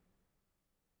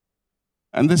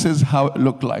 And this is how it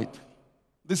looked like.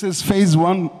 This is phase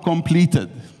 1 completed.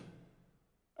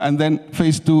 And then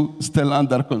phase 2 still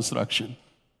under construction.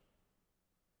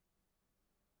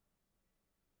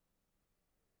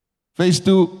 Phase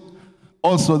 2,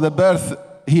 also the berth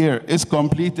here is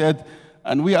completed,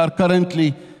 and we are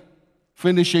currently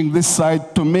finishing this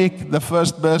side to make the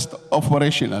first berth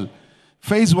operational.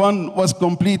 Phase 1 was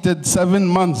completed 7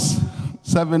 months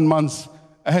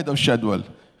ahead of schedule,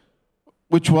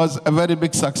 which was a very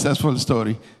big successful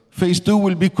story. Phase 2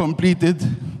 will be completed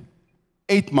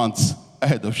 8 months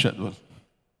ahead of schedule.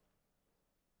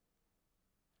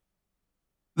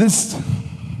 This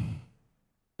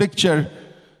picture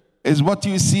is what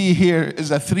you see here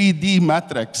is a 3D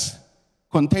matrix.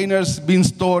 Containers being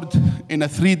stored in a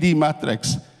 3D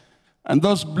matrix. And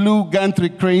those blue gantry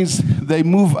cranes, they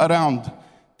move around,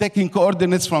 taking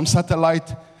coordinates from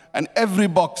satellite, and every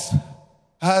box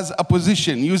has a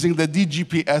position using the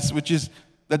DGPS, which is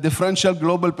the Differential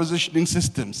Global Positioning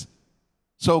Systems.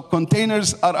 So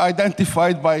containers are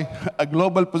identified by a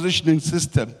global positioning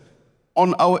system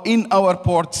in our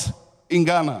ports in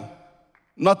Ghana,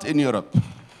 not in Europe.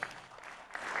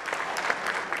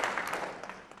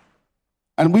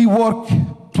 And we work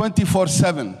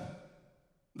 24/7.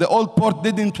 The old port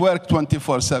didn't work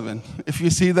 24/7. If you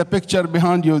see the picture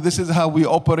behind you, this is how we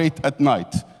operate at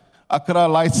night. Accra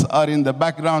lights are in the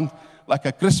background like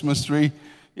a Christmas tree,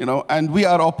 and we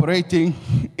are operating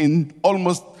in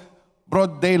almost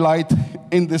broad daylight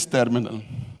in this terminal.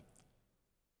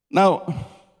 Now,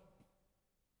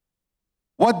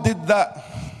 what did that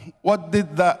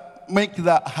make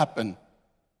that happen?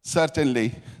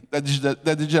 Certainly, the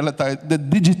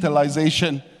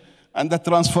digitalization and the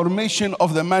transformation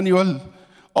of the manual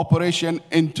operation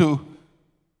into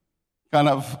kind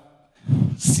of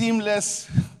seamless,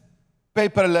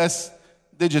 paperless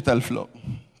digital flow.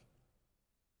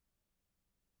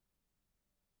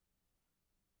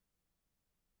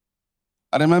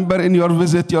 I remember in your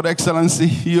visit, Your Excellency,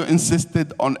 you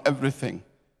insisted on everything.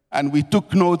 And we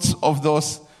took notes of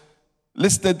those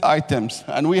listed items.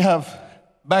 And we have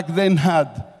back then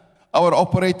had our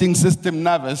operating system,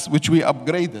 Navis, which we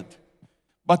upgraded.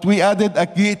 But we added a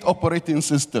gate operating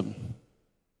system.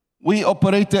 We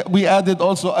added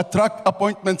also a truck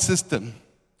appointment system.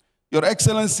 Your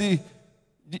Excellency,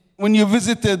 when you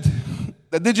visited,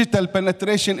 the digital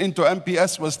penetration into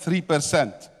MPS was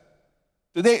 3%.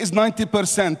 Today is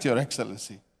 90%, Your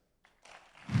Excellency.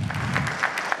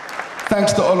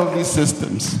 Thanks to all of these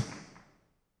systems.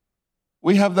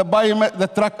 We have the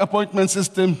truck appointment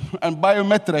system and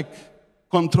biometric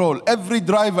control. Every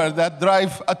driver that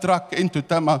drives a truck into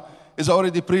Tema is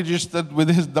already pre-registered with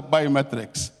the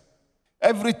biometrics.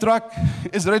 Every truck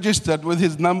is registered with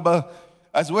his number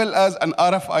as well as an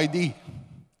RFID,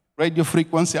 radio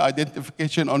frequency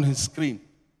identification, on his screen.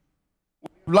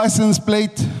 License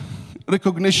plate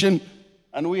recognition,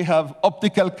 and we have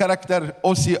optical character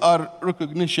OCR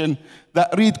recognition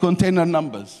that read container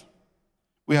numbers.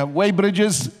 We have weigh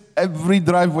bridges. Every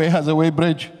driveway has a weigh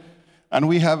bridge, and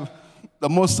we have the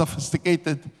most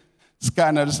sophisticated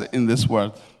scanners in this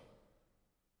world.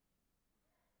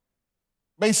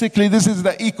 Basically, this is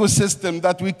the ecosystem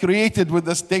that we created with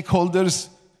the stakeholders,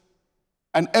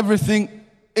 and everything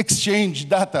exchange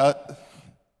data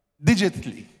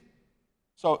digitally.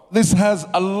 So this has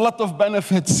a lot of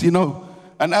benefits,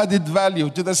 and added value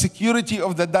to the security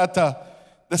of the data,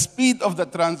 the speed of the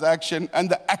transaction, and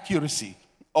the accuracy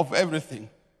of everything,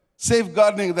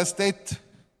 safeguarding the state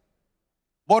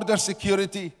border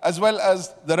security as well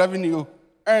as the revenue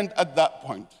earned at that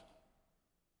point.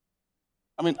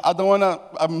 I mean,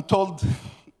 I'm told,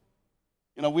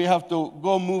 we have to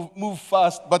go move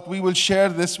fast, but we will share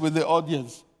this with the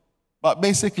audience. But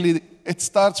basically, it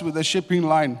starts with the shipping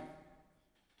line,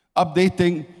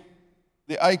 updating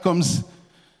the ICOMS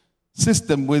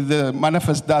system with the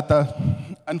manifest data.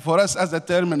 And for us as a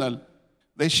terminal,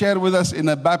 they share with us in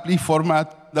a BAPLI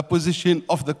format the position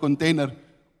of the container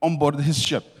on board his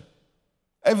ship.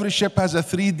 Every ship has a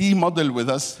 3D model with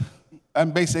us,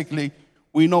 and basically,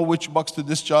 we know which box to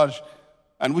discharge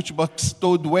and which box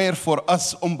stowed where for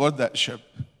us on board that ship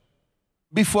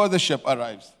before the ship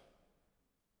arrives.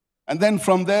 And then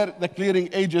from there, the clearing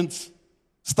agents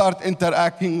start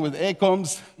interacting with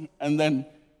ACOMS, and then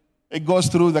it goes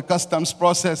through the customs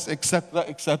process, et cetera,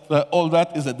 et cetera. All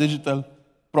that is a digital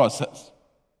process.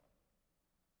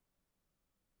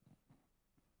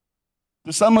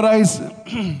 To summarize,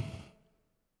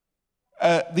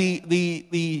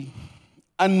 the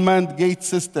unmanned gate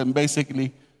system,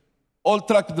 basically, all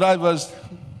truck drivers,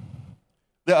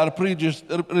 they are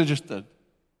pre-registered.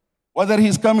 Whether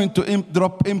he's coming to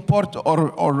drop import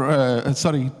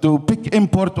to pick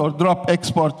import or drop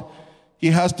export, he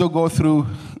has to go through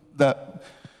the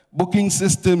booking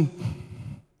system,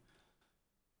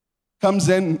 comes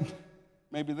in,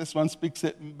 maybe this one speaks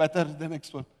it better than the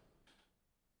next one.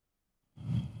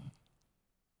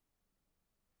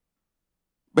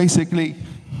 Basically,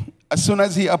 as soon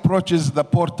as he approaches the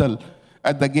portal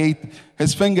at the gate,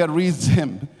 his finger reads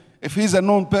him. If he's a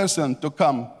known person to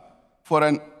come for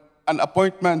an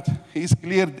appointment, he's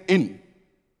cleared in.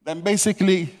 Then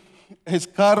basically, his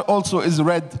car also is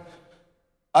read,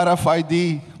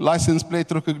 RFID, license plate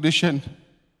recognition.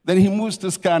 Then he moves to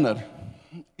scanner.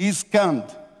 He's scanned.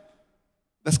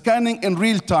 The scanning in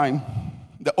real time,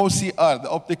 the OCR, the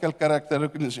optical character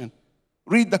recognition,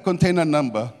 read the container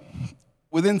number.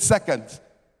 Within seconds,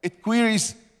 it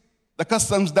queries the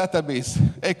customs database.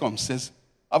 ACOMS says,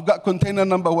 I've got container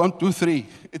number 123.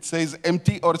 It says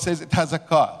empty, or it says it has a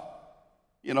car.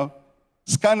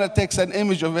 Scanner takes an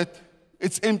image of it.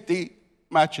 It's empty,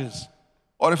 matches.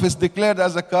 Or if it's declared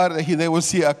as a car, they will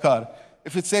see a car.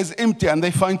 If it says empty and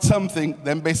they find something,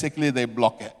 then basically they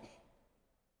block it.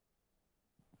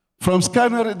 From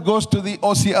scanner, it goes to the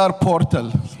OCR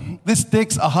portal. This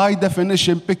takes a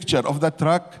high-definition picture of the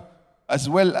truck as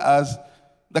well as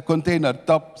the container,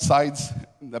 top, sides,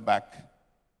 and the back,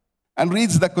 and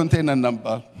reads the container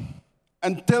number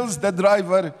and tells the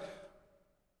driver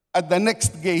at the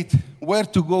next gate where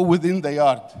to go within the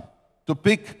yard to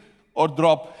pick or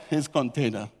drop his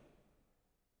container.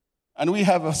 And we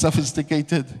have a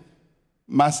sophisticated,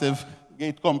 massive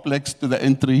gate complex to the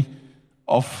entry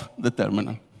of the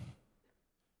terminal.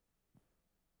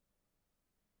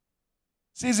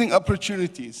 Seizing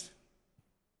opportunities.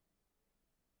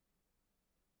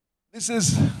 This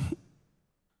is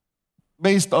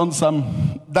based on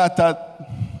some data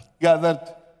gathered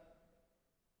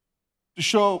to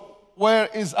show where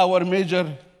is our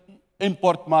major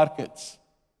import markets.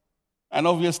 And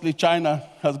obviously China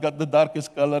has got the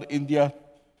darkest color, India,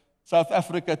 South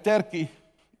Africa, Turkey,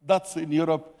 that's in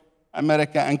Europe,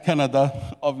 America, and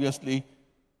Canada, obviously,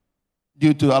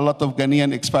 due to a lot of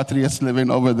Ghanaian expatriates living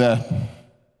over there.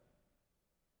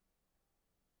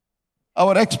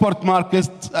 Our export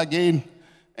markets, again,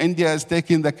 India is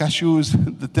taking the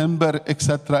cashews, the timber,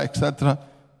 etc., etc.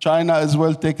 China as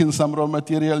well taking some raw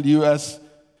material, US,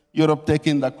 Europe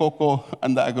taking the cocoa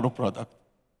and the agro product.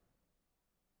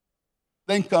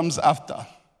 Then comes after.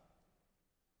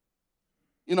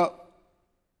 You know,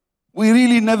 we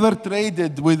really never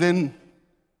traded within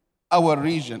our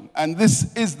region, and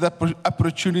this is the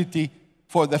opportunity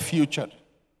for the future.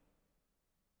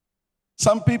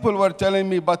 Some people were telling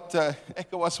me, but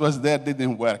ECOWAS was there,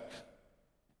 didn't work.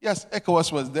 Yes,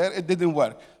 ECOWAS was there, it didn't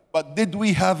work. But did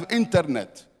we have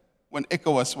internet when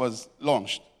ECOWAS was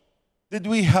launched? Did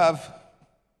we have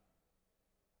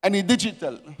any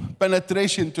digital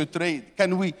penetration to trade?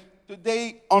 Can we,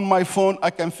 today on my phone, I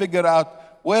can figure out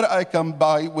where I can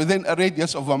buy within a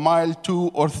radius of a mile,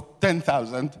 2 or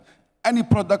 10,000, any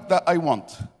product that I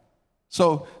want.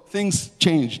 So things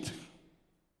changed.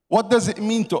 What does it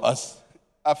mean to us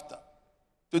after?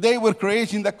 Today we're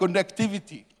creating the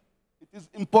connectivity. It is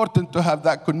important to have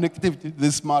that connectivity to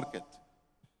this market.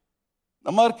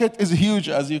 The market is huge,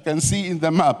 as you can see in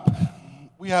the map.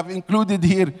 We have included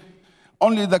here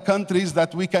only the countries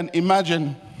that we can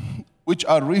imagine which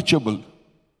are reachable.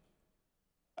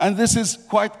 And this is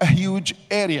quite a huge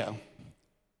area.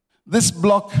 This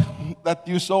block that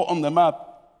you saw on the map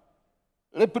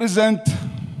represent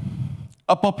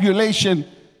a population.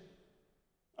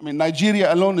 I mean,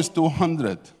 Nigeria alone is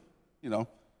 200,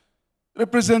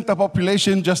 represent a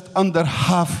population just under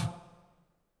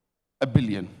 500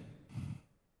 million.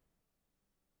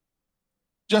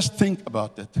 Just think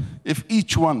about it. If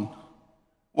each one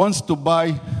wants to buy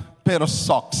a pair of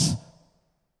socks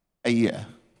a year,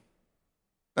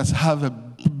 that's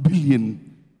 500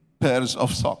 million pairs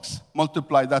of socks.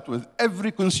 Multiply that with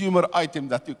every consumer item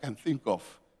that you can think of.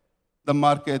 The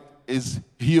market is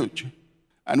huge.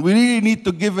 And we really need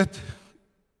to give it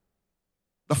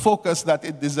the focus that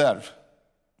it deserves.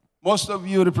 Most of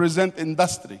you represent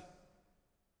industry.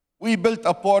 We built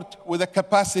a port with a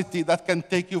capacity that can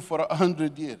take you for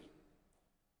 100 years.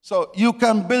 So you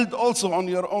can build also on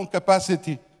your own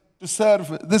capacity to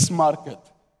serve this market,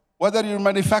 whether you're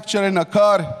manufacturing a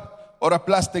car or a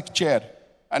plastic chair,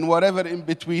 and whatever in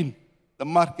between. The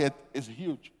market is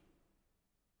huge.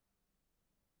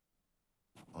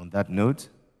 On that note,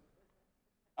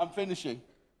 I'm finishing.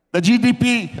 The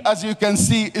GDP, as you can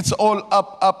see, it's all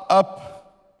up, up, up.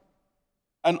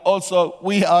 And also,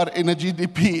 we are in a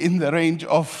GDP in the range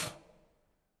of,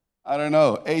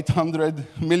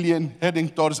 800 million heading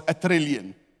towards 1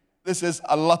 trillion. This is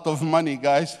a lot of money,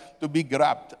 guys, to be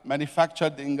grabbed,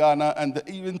 manufactured in Ghana, and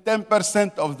even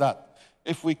 10% of that,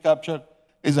 if we capture,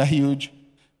 is a huge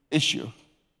issue.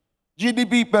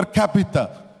 GDP per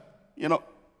capita,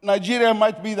 Nigeria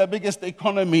might be the biggest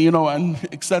economy, and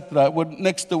etc. We're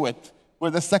next to it.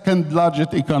 We're the second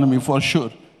largest economy for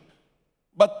sure.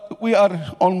 But we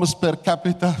are almost per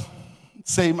capita,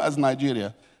 same as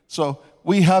Nigeria. So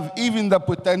we have even the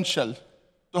potential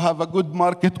to have a good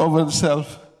market over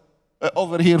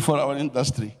here for our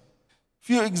industry.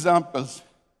 Few examples.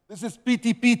 This is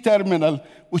PTP terminal,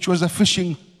 which was a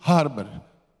fishing harbor a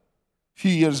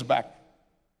few years back.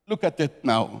 Look at it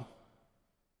now.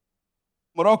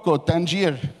 Morocco,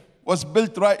 Tangier, was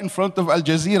built right in front of Al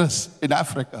Jazeera in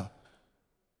Africa.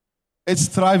 It's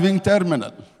thriving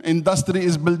terminal. Industry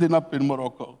is building up in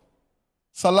Morocco.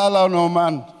 Salalah in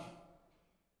Oman,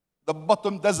 the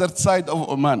bottom desert side of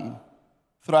Oman,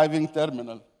 thriving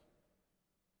terminal.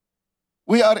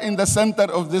 We are in the center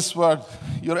of this world,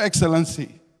 Your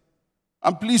Excellency.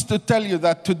 I'm pleased to tell you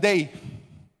that today,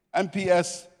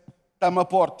 MPS Tama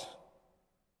Port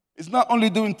is not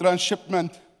only doing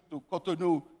transshipment to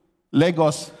Cotonou,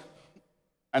 Lagos,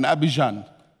 and Abidjan,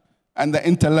 and the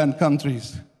interland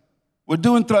countries. We're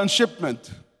doing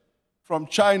transshipment from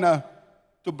China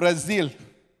to Brazil,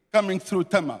 coming through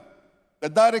Tama. The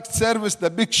direct service, the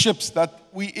big ships that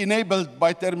we enabled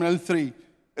by Terminal 3,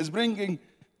 is bringing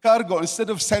cargo instead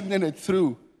of sending it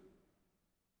through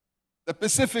the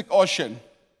Pacific Ocean,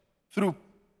 through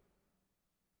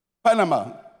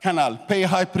Panama Canal, pay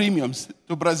high premiums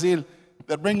to Brazil.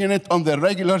 They're bringing it on the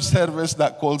regular service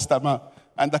that calls Tama,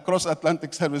 and the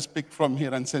cross-Atlantic service pick from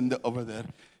here and send it over there.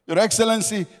 Your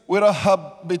Excellency, we're a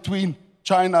hub between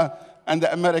China and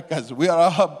the Americas. We are a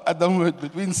hub at the moment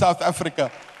between South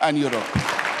Africa and Europe.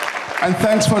 And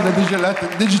thanks for the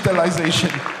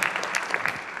digitalization.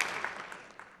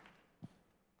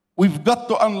 We've got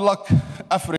to unlock Africa.